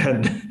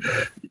 And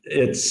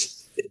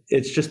it's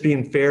just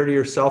being fair to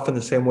yourself in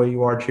the same way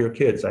you are to your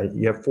kids.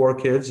 You have 4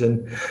 kids,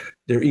 and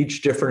they're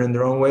each different in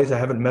their own ways. I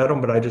haven't met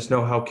them, but I just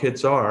know how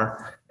kids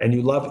are. And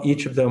you love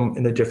each of them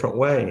in a different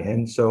way.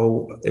 And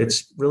so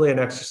it's really an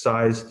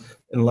exercise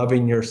in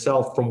loving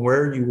yourself from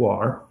where you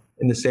are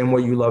in the same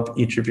way you love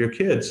each of your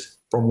kids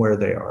from where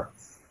they are.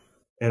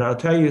 And I'll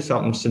tell you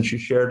something, since you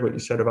shared what you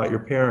said about your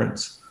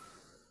parents.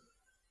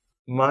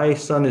 My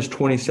son is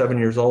 27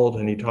 years old,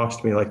 and he talks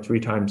to me like 3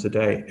 times a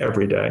day,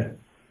 every day.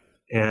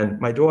 And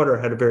my daughter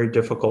had a very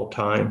difficult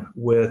time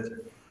with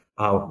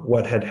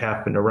what had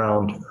happened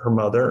around her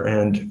mother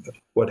and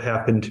what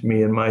happened to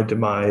me in my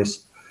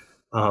demise.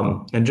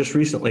 And just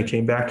recently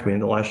came back to me in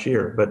the last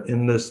year, but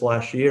in this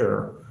last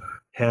year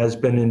has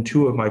been in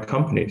two of my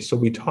companies. So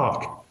we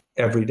talk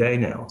every day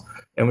now.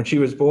 And when she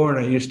was born,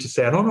 I used to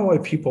say, I don't know why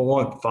people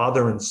want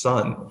father and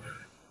son.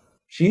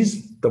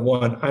 She's the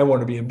one I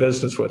want to be in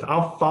business with.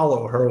 I'll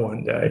follow her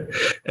one day.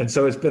 And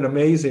so it's been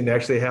amazing to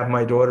actually have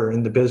my daughter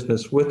in the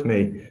business with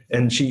me.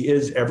 And she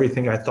is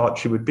everything I thought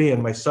she would be.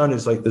 And my son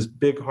is like this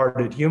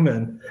big-hearted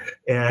human.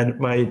 And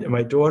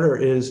my daughter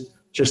is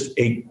just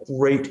a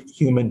great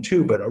human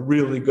too, but a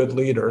really good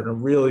leader and a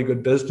really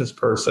good business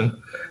person.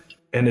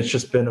 And it's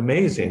just been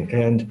amazing.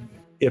 And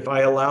if I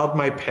allowed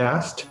my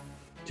past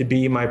to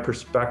be my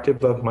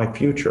perspective of my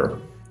future,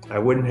 I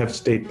wouldn't have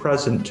stayed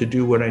present to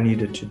do what I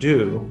needed to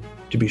do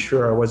to be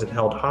sure I wasn't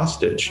held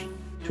hostage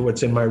to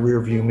what's in my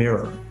rearview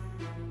mirror.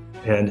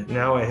 And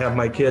now I have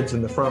my kids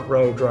in the front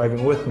row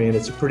driving with me, and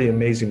it's a pretty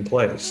amazing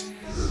place.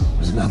 It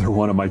was another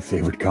one of my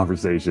favorite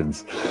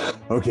conversations.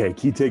 Okay,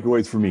 key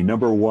takeaways for me.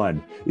 Number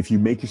one, if you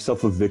make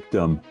yourself a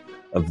victim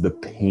of the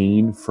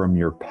pain from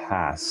your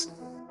past,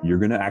 you're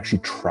going to actually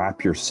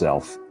trap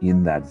yourself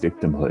in that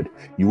victimhood.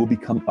 You will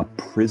become a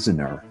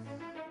prisoner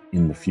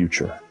in the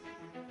future.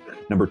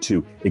 Number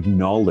two,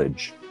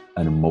 acknowledge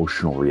an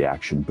emotional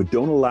reaction, but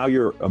don't allow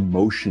your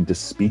emotion to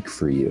speak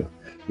for you.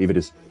 David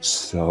is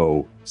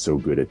so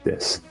good at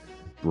this.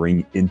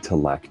 Bring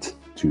intellect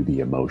to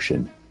the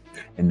emotion.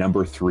 And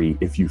number three,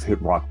 if you've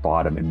hit rock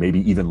bottom and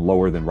maybe even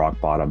lower than rock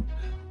bottom,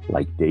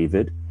 like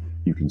David,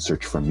 you can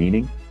search for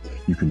meaning.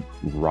 You can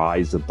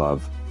rise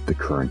above the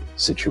current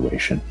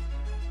situation.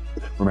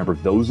 Remember,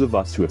 those of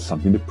us who have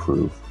something to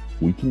prove,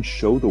 we can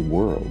show the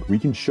world, we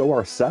can show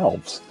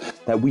ourselves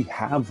that we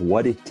have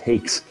what it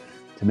takes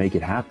to make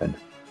it happen.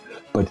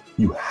 But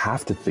you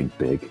have to think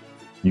big.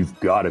 You've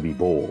got to be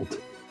bold.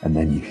 And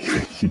then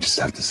you just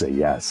have to say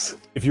yes.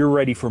 If you're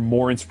ready for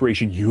more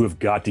inspiration, you have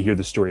got to hear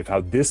the story of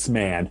how this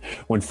man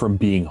went from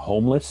being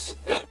homeless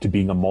to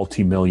being a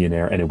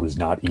multimillionaire, and it was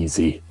not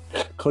easy.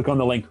 Click on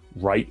the link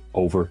right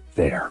over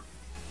there.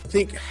 I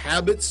think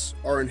habits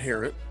are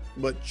inherent,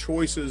 but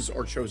choices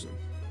are chosen.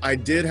 I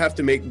did have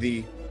to make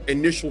the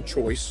initial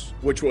choice,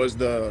 which was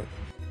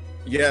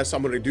yes,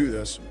 I'm going to do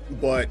this,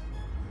 but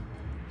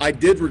I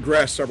did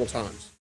regress several times.